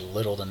 however, had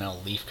little to no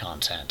leaf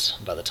content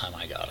by the time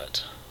I got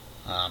it.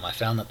 I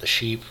found that the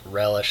sheep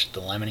relished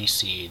the lemony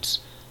seeds,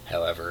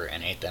 however,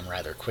 and ate them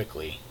rather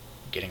quickly,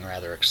 getting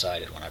rather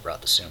excited when I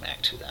brought the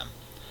sumac to them.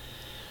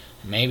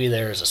 Maybe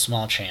there is a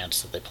small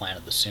chance that they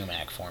planted the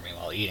sumac for me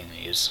while eating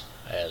these,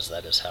 as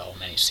that is how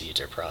many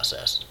seeds are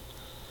processed.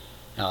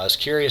 Now, I was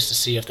curious to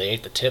see if they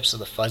ate the tips of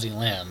the fuzzy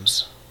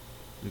limbs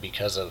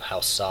because of how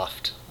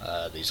soft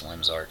these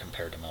limbs are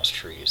compared to most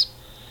trees.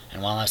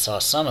 And while I saw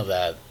some of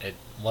that, it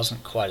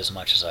wasn't quite as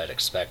much as I'd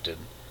expected.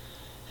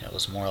 It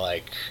was more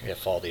like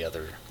if all the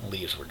other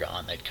leaves were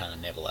gone, they'd kind of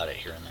nibble at it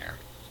here and there.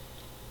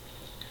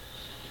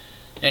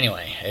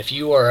 Anyway, if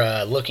you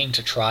are looking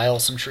to trial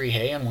some tree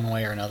hay in one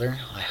way or another,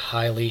 I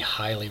highly,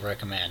 highly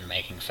recommend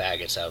making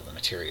faggots out of the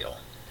material,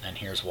 and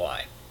here's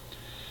why.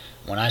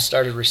 When I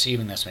started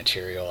receiving this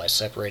material, I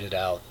separated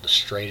out the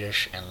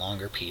straightish and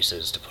longer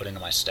pieces to put into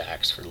my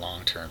stacks for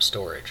long-term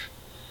storage.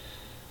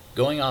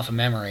 Going off of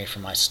memory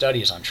from my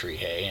studies on tree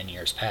hay in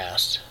years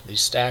past,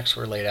 these stacks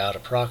were laid out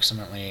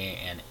approximately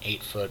in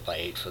 8-foot by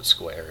 8-foot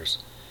squares,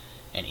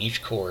 and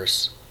each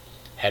course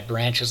had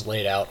branches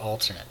laid out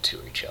alternate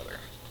to each other.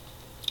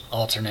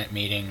 Alternate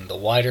meaning the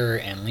wider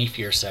and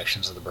leafier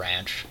sections of the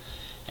branch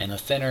and the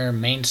thinner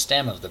main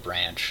stem of the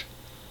branch.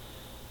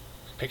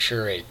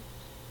 Picture a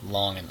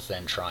long and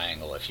thin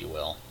triangle, if you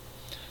will.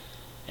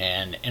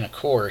 And in a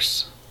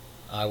course,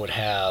 I would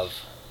have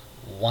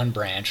one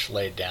branch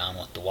laid down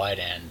with the wide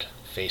end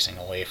facing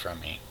away from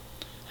me,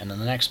 and then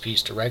the next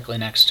piece directly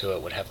next to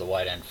it would have the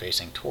wide end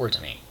facing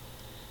towards me,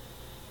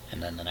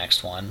 and then the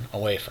next one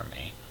away from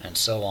me, and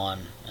so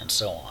on and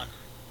so on.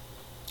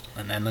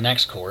 And then the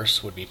next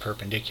course would be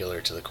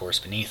perpendicular to the course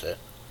beneath it,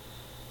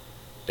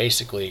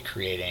 basically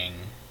creating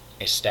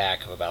a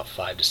stack of about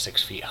 5 to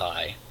 6 feet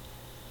high,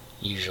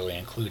 usually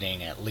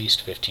including at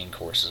least 15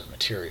 courses of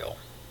material.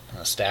 And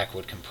the stack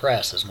would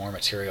compress as more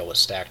material was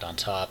stacked on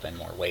top and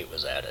more weight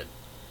was added.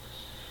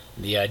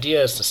 The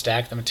idea is to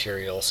stack the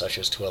material such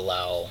as to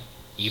allow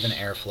even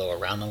airflow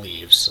around the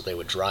leaves so they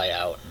would dry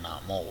out and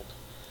not mold.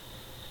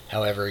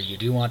 However, you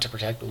do want to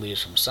protect the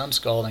leaves from sun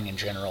scalding and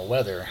general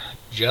weather,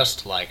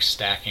 just like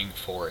stacking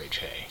forage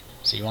hay.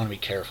 So you want to be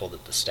careful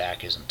that the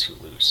stack isn't too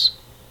loose.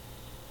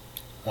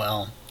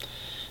 Well,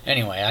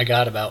 anyway, I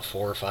got about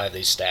 4 or 5 of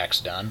these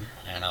stacks done,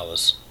 and I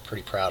was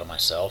pretty proud of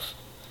myself.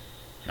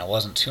 And it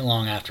wasn't too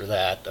long after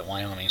that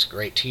Wyoming's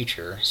great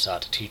teacher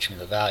sought to teach me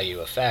the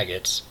value of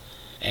faggots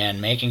and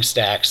making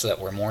stacks that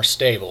were more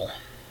stable,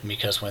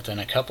 because within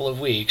a couple of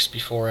weeks,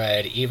 before I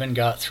had even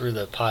got through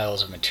the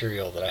piles of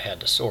material that I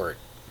had to sort,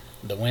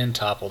 the wind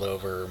toppled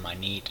over my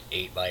neat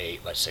 8 by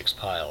 8 by 6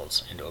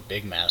 piles into a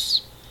big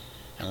mess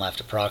and left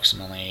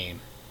approximately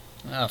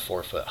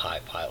 4 foot high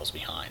piles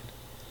behind.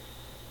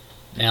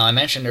 Now, I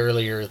mentioned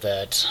earlier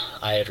that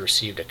I had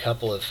received a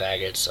couple of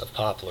faggots of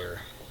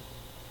poplar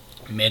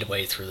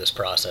midway through this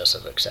process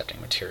of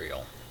accepting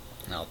material.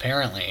 Now,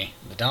 apparently,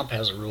 the dump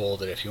has a rule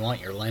that if you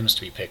want your limbs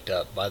to be picked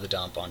up by the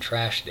dump on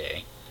trash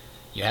day,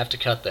 you have to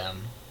cut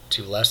them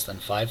to less than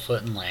 5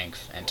 foot in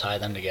length and tie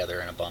them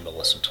together in a bundle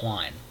with some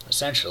twine.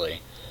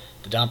 Essentially,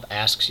 the dump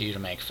asks you to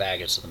make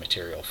faggots of the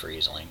material for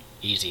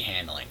easy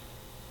handling.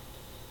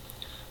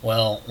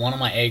 Well, one of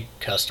my egg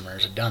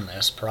customers had done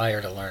this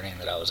prior to learning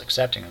that I was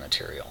accepting the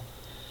material.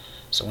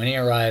 So when he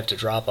arrived to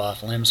drop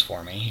off limbs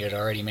for me, he had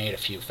already made a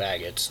few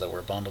faggots that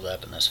were bundled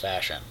up in this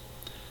fashion,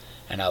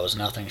 and I was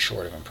nothing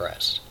short of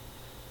impressed.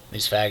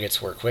 These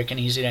faggots were quick and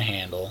easy to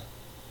handle,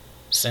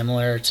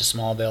 similar to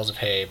small bales of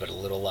hay but a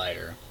little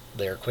lighter.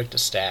 They are quick to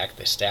stack,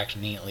 they stacked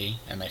neatly,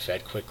 and they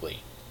fed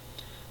quickly.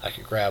 I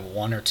could grab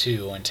 1 or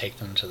 2 and take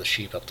them to the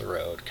sheep up the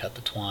road, cut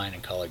the twine,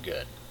 and call it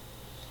good.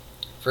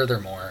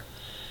 Furthermore,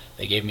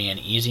 they gave me an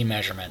easy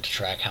measurement to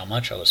track how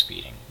much I was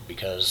feeding,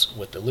 because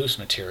with the loose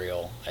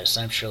material, I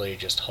essentially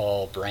just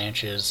haul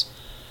branches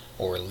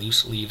or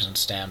loose leaves and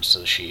stems to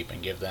the sheep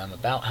and give them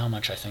about how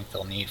much I think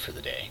they'll need for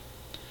the day.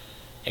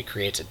 It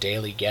creates a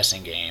daily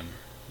guessing game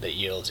that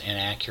yields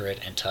inaccurate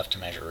and tough to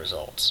measure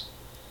results.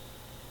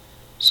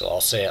 So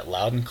I'll say it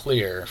loud and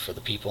clear for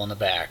the people in the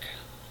back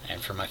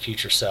and for my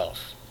future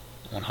self.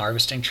 When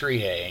harvesting tree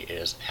hay, it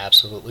is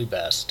absolutely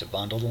best to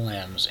bundle the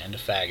limbs into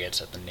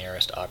faggots at the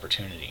nearest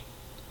opportunity.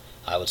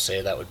 I would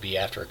say that would be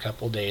after a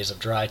couple days of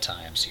dry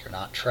time, so you're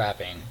not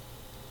trapping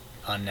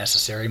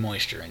unnecessary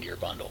moisture into your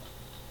bundle.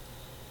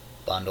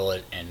 Bundle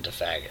it into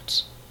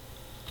faggots.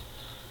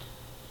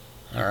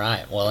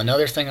 Alright, well,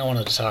 another thing I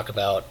wanted to talk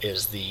about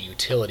is the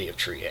utility of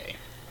tree hay.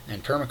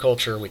 In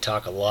permaculture, we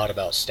talk a lot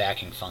about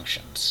stacking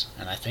functions,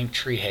 and I think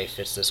tree hay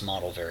fits this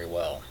model very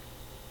well.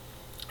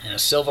 In a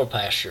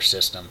silvopasture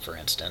system, for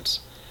instance,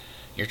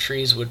 your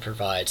trees would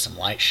provide some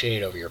light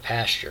shade over your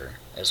pasture,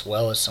 as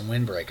well as some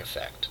windbreak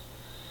effect.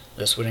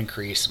 This would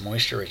increase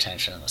moisture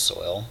retention in the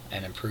soil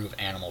and improve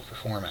animal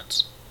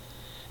performance.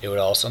 It would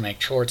also make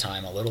chore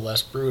time a little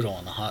less brutal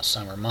in the hot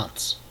summer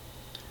months.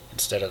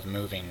 instead of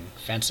moving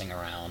fencing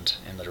around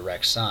in the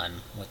direct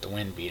sun with the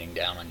wind beating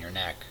down on your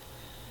neck,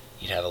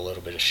 you'd have a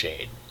little bit of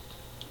shade.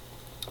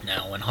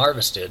 Now, when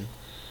harvested,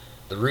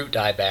 the root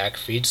dieback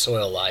feeds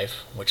soil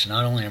life, which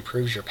not only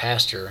improves your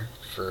pasture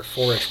for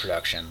forage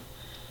production,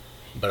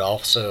 but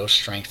also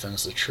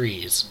strengthens the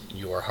trees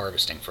you are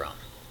harvesting from,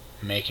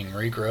 making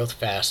regrowth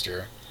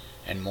faster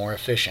and more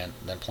efficient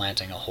than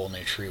planting a whole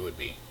new tree would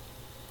be.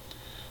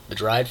 The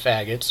dried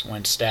faggots,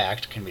 when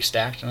stacked, can be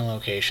stacked in a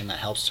location that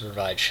helps to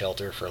provide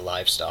shelter for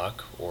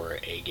livestock or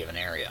a given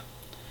area.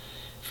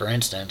 For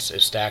instance,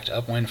 if stacked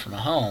upwind from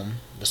a home,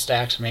 the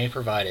stacks may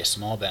provide a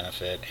small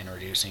benefit in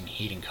reducing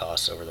heating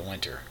costs over the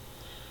winter.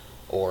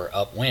 Or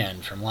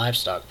upwind from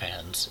livestock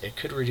pens, it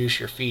could reduce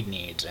your feed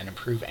needs and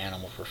improve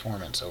animal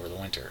performance over the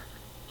winter.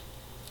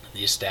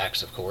 These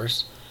stacks, of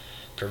course,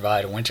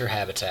 provide a winter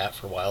habitat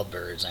for wild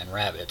birds and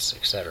rabbits,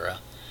 etc.,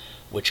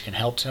 which can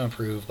help to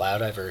improve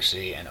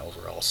biodiversity and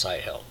overall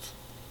site health.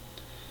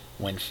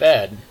 When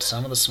fed,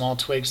 some of the small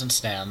twigs and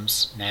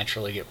stems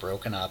naturally get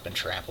broken up and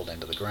trampled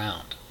into the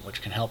ground,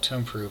 which can help to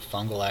improve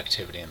fungal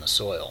activity in the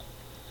soil.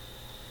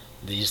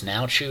 These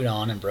now chewed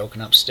on and broken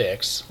up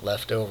sticks,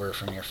 left over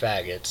from your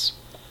faggots,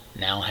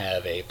 now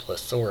have a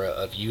plethora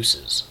of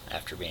uses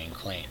after being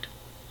cleaned.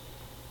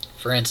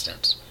 For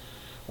instance,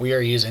 we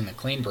are using the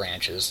clean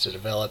branches to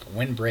develop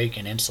windbreak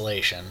and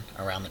insulation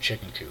around the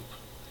chicken coop,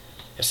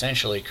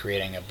 essentially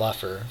creating a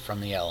buffer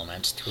from the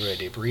elements through a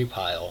debris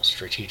pile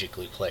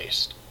strategically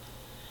placed.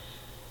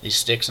 These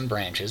sticks and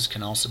branches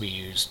can also be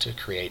used to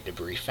create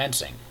debris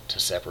fencing to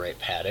separate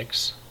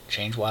paddocks,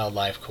 change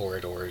wildlife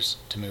corridors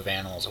to move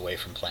animals away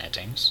from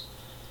plantings,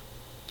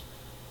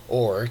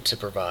 or to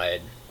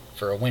provide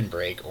for a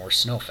windbreak or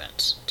snow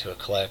fence to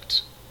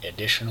collect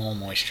additional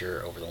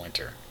moisture over the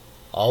winter.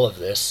 All of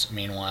this,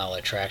 meanwhile,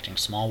 attracting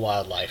small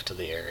wildlife to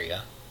the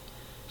area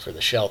for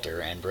the shelter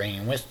and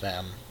bringing with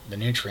them the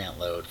nutrient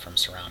load from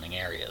surrounding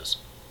areas.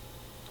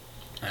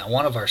 Now,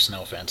 one of our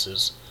snow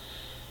fences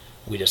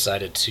we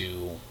decided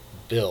to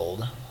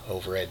build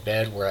over a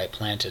bed where I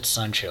planted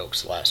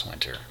sunchokes last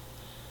winter.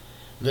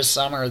 This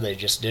summer they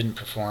just didn't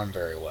perform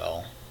very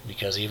well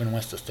because even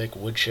with the thick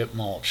wood chip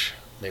mulch,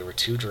 they were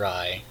too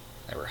dry,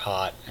 they were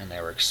hot, and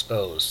they were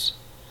exposed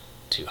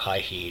to high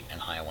heat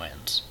and high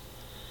winds.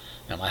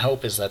 Now my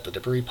hope is that the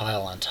debris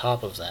pile on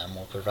top of them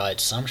will provide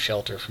some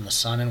shelter from the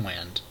sun and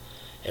wind,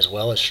 as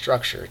well as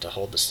structure to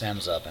hold the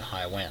stems up in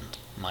high wind.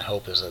 My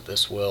hope is that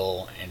this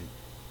will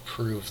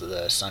improve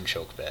the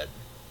sunchoke bed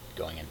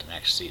going into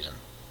next season.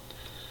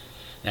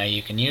 Now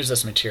you can use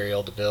this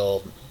material to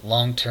build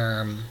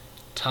long-term,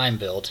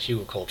 time-built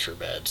hugelkultur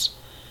beds,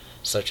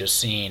 such as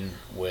seen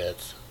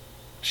with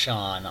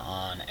Sean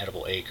on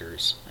Edible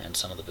Acres and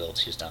some of the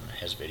builds he's done in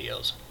his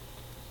videos.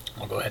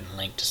 I'll go ahead and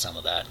link to some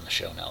of that in the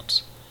show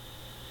notes.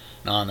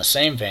 Now in the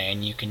same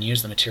vein, you can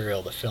use the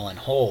material to fill in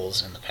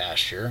holes in the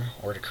pasture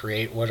or to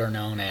create what are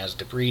known as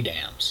debris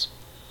dams.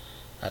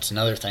 That's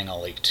another thing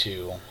I'll link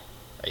to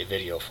a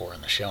video for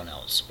in the show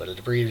notes, but a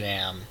debris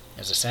dam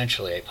is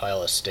essentially a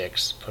pile of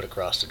sticks put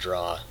across a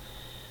draw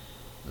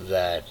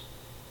that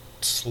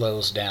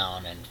slows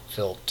down and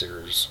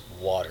filters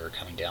water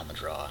coming down the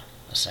draw,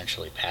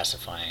 essentially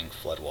pacifying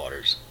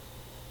floodwaters.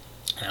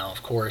 Now,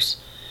 of course,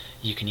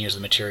 you can use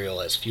the material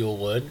as fuel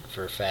wood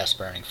for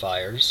fast-burning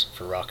fires,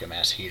 for rocket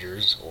mass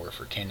heaters, or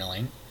for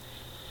kindling.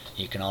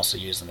 You can also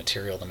use the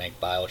material to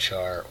make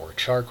biochar or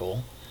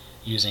charcoal,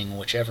 using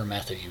whichever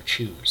method you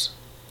choose.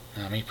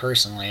 Now, me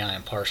personally, I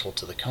am partial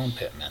to the cone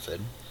pit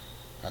method.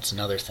 That's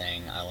another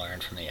thing I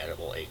learned from the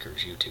Edible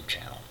Acres YouTube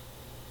channel.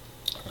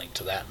 Link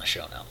to that in the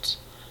show notes.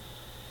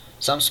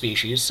 Some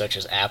species, such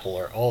as apple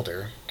or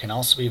alder, can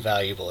also be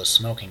valuable as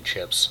smoking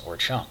chips or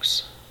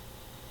chunks.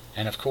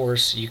 And of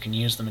course, you can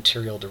use the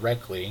material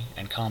directly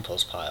in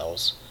compost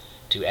piles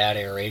to add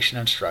aeration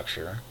and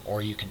structure,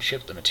 or you can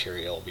chip the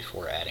material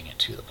before adding it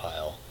to the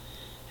pile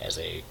as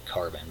a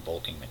carbon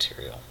bulking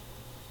material.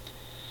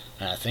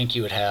 And I think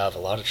you would have a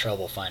lot of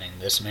trouble finding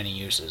this many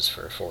uses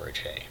for forage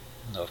hay.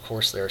 Though of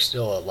course there are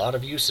still a lot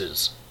of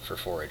uses for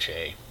forage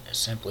hay, it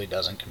simply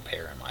doesn't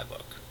compare in my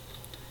book.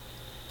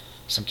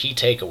 Some key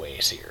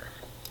takeaways here.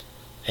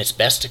 It's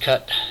best to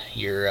cut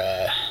your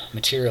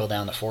material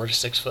down to 4 to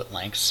 6 foot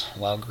lengths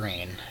while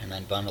green, and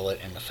then bundle it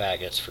into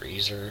faggots for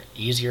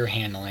easier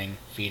handling,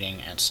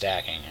 feeding, and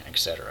stacking,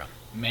 etc.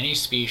 Many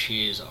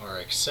species are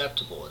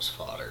acceptable as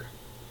fodder,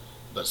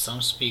 but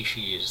some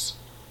species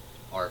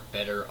are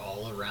better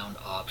all-around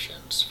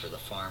options for the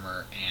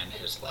farmer and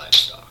his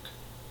livestock.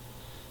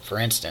 For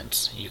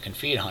instance, you can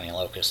feed honey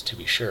locust to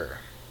be sure,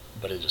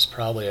 but it is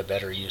probably a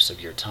better use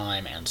of your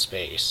time and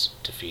space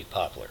to feed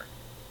poplar.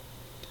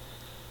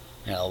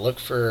 Now look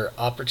for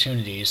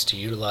opportunities to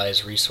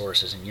utilize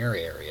resources in your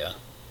area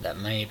that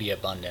may be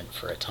abundant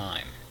for a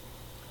time.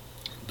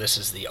 This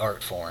is the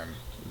art form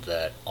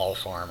that all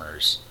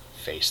farmers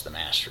face the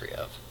mastery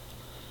of.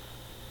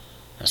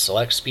 Now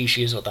select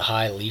species with a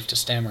high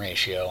leaf-to-stem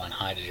ratio and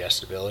high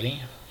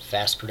digestibility.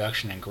 Fast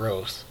production and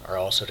growth are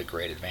also to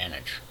great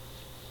advantage.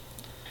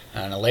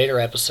 Now, in a later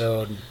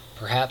episode,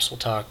 perhaps we'll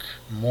talk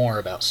more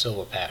about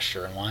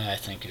silvopasture and why I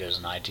think it is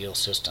an ideal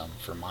system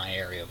for my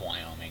area of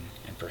Wyoming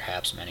and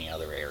perhaps many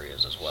other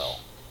areas as well.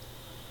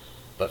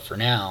 But for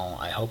now,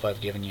 I hope I've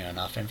given you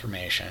enough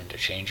information to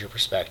change your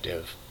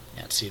perspective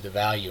and see the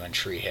value in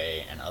tree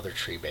hay and other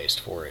tree-based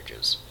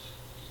forages.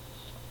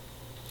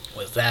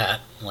 With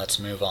that, let's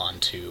move on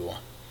to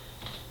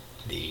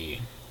the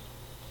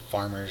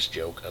farmer's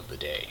joke of the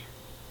day.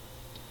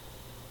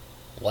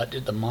 What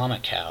did the mama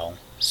cow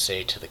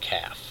say to the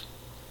calf?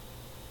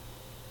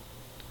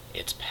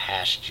 It's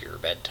past your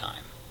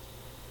bedtime.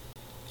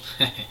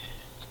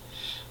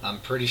 I'm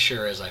pretty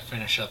sure as I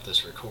finish up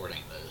this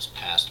recording that it's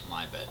past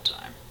my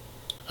bedtime.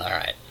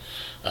 Alright,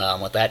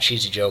 with that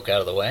cheesy joke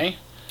out of the way,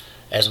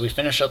 as we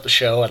finish up the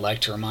show, I'd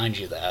like to remind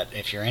you that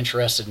if you're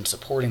interested in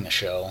supporting the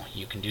show,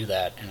 you can do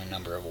that in a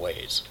number of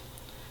ways.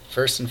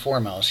 First and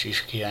foremost, you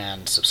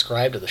can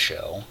subscribe to the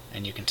show,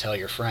 and you can tell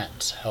your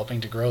friends.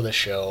 Helping to grow this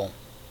show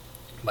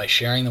by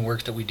sharing the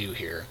work that we do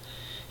here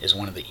is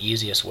one of the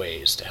easiest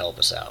ways to help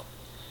us out.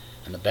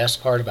 And the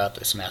best part about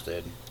this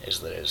method is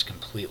that it is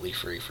completely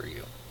free for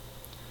you.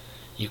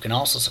 You can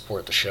also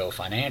support the show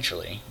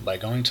financially by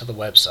going to the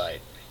website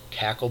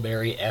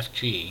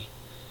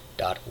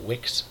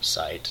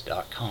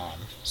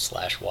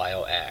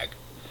cackleberryfg.wixsite.com/yoag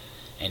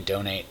and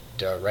donate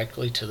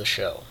directly to the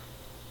show.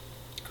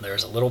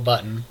 There's a little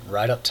button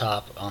right up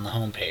top on the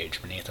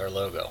homepage beneath our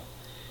logo.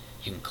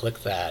 You can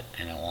click that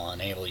and it will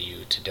enable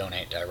you to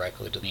donate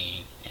directly to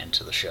me and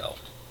to the show.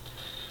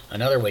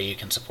 Another way you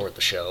can support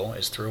the show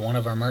is through one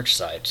of our merch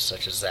sites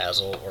such as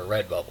Zazzle or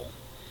Redbubble,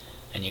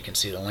 and you can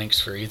see the links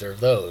for either of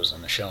those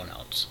in the show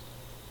notes.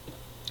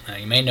 Now,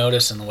 you may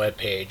notice in the web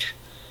page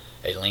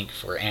a link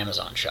for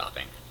Amazon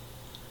shopping.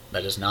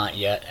 That is not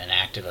yet an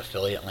active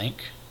affiliate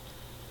link.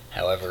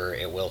 However,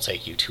 it will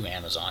take you to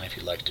Amazon if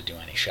you'd like to do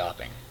any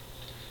shopping.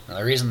 Now,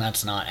 the reason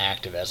that's not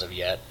active as of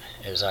yet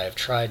is I have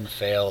tried and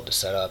failed to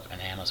set up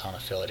an Amazon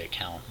affiliate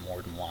account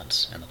more than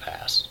once in the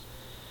past.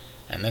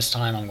 And this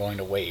time I'm going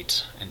to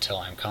wait until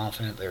I'm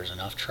confident there's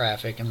enough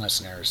traffic and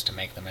listeners to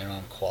make the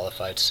minimum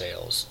qualified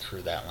sales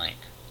through that link.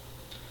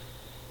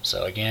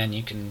 So again,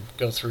 you can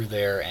go through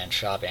there and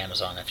shop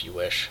Amazon if you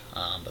wish,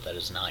 but that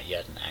is not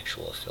yet an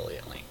actual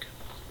affiliate link.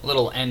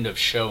 Little end of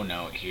show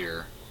note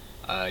here.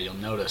 You'll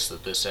notice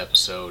that this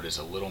episode is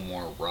a little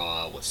more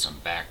raw with some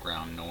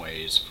background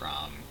noise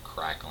from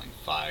crackling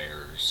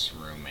fires,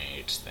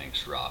 roommates,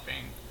 things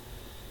dropping,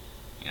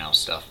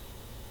 stuff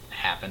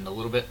happened a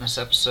little bit in this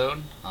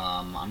episode.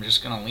 I'm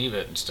just going to leave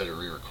it instead of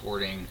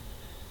re-recording,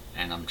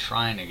 and I'm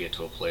trying to get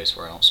to a place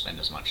where I don't spend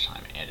as much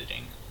time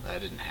editing.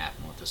 That didn't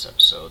happen with this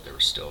episode. There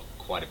was still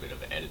quite a bit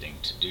of editing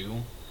to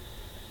do.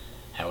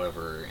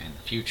 However, in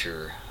the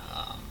future,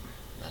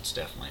 that's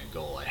definitely a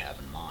goal I have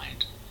in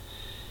mind.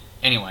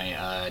 Anyway,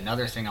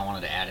 another thing I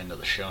wanted to add into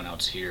the show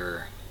notes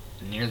here,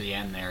 near the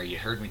end there, you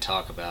heard me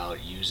talk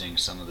about using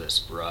some of this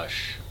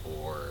brush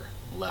or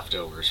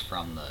leftovers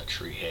from the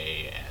tree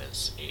hay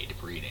as a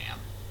debris dam.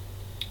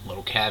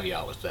 Little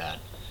caveat with that: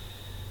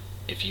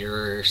 if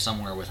you're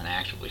somewhere with an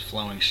actively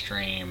flowing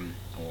stream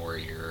or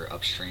you're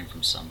upstream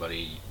from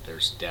somebody,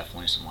 there's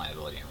definitely some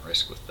liability and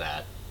risk with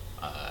that.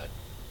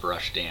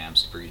 Brush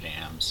dams, debris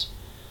dams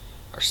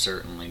are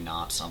certainly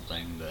not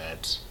something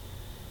that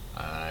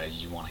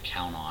you want to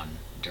count on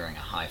during a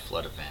high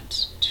flood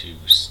event to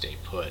stay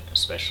put,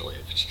 especially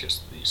if it's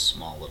just these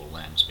small little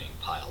limbs being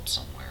piled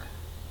somewhere.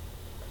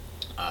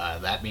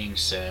 That being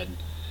said,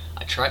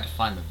 I tried to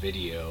find the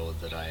video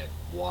that I had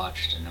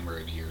watched a number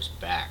of years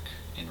back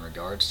in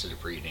regards to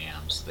debris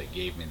dams that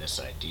gave me this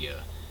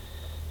idea.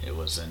 It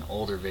was an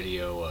older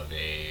video of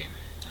I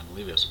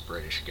believe it was a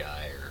British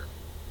guy or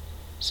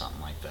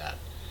something like that.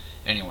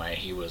 Anyway,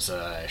 he was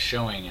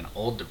showing an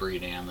old debris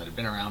dam that had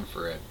been around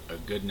for a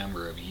good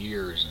number of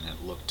years, and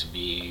it looked to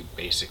be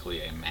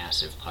basically a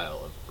massive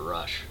pile of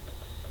brush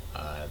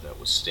that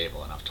was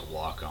stable enough to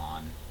walk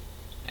on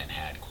and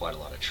had quite a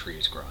lot of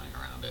trees growing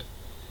around it.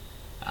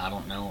 I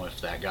don't know if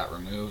that got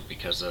removed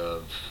because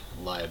of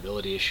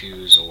liability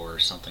issues or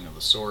something of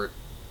the sort.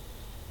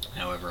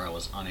 However, I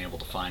was unable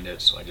to find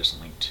it, so I just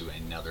linked to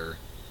another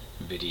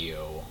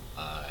video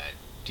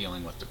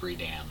dealing with debris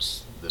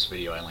dams. This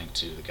video I linked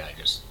to, the guy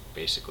just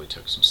basically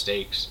took some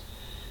stakes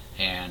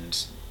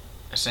and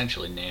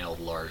essentially nailed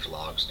large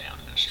logs down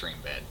in a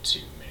stream bed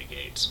to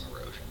mitigate some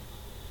erosion.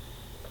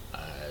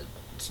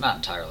 It's not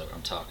entirely what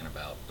I'm talking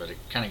about, but it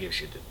kind of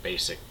gives you the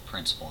basic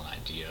principle and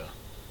idea.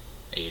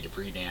 A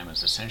debris dam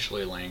is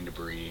essentially laying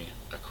debris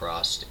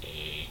across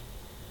a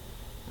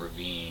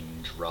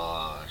ravine,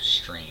 draw,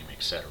 stream,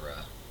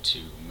 etc. to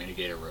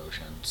mitigate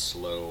erosion,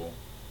 slow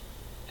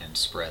and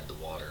spread the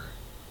water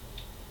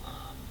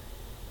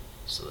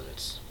so that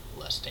it's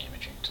less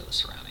damaging to the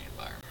surrounding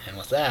environment. And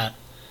with that,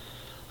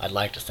 I'd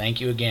like to thank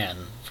you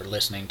again for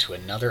listening to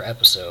another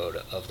episode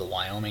of the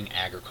Wyoming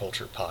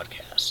Agriculture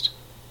Podcast.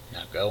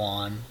 Now go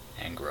on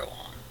and grow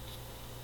on.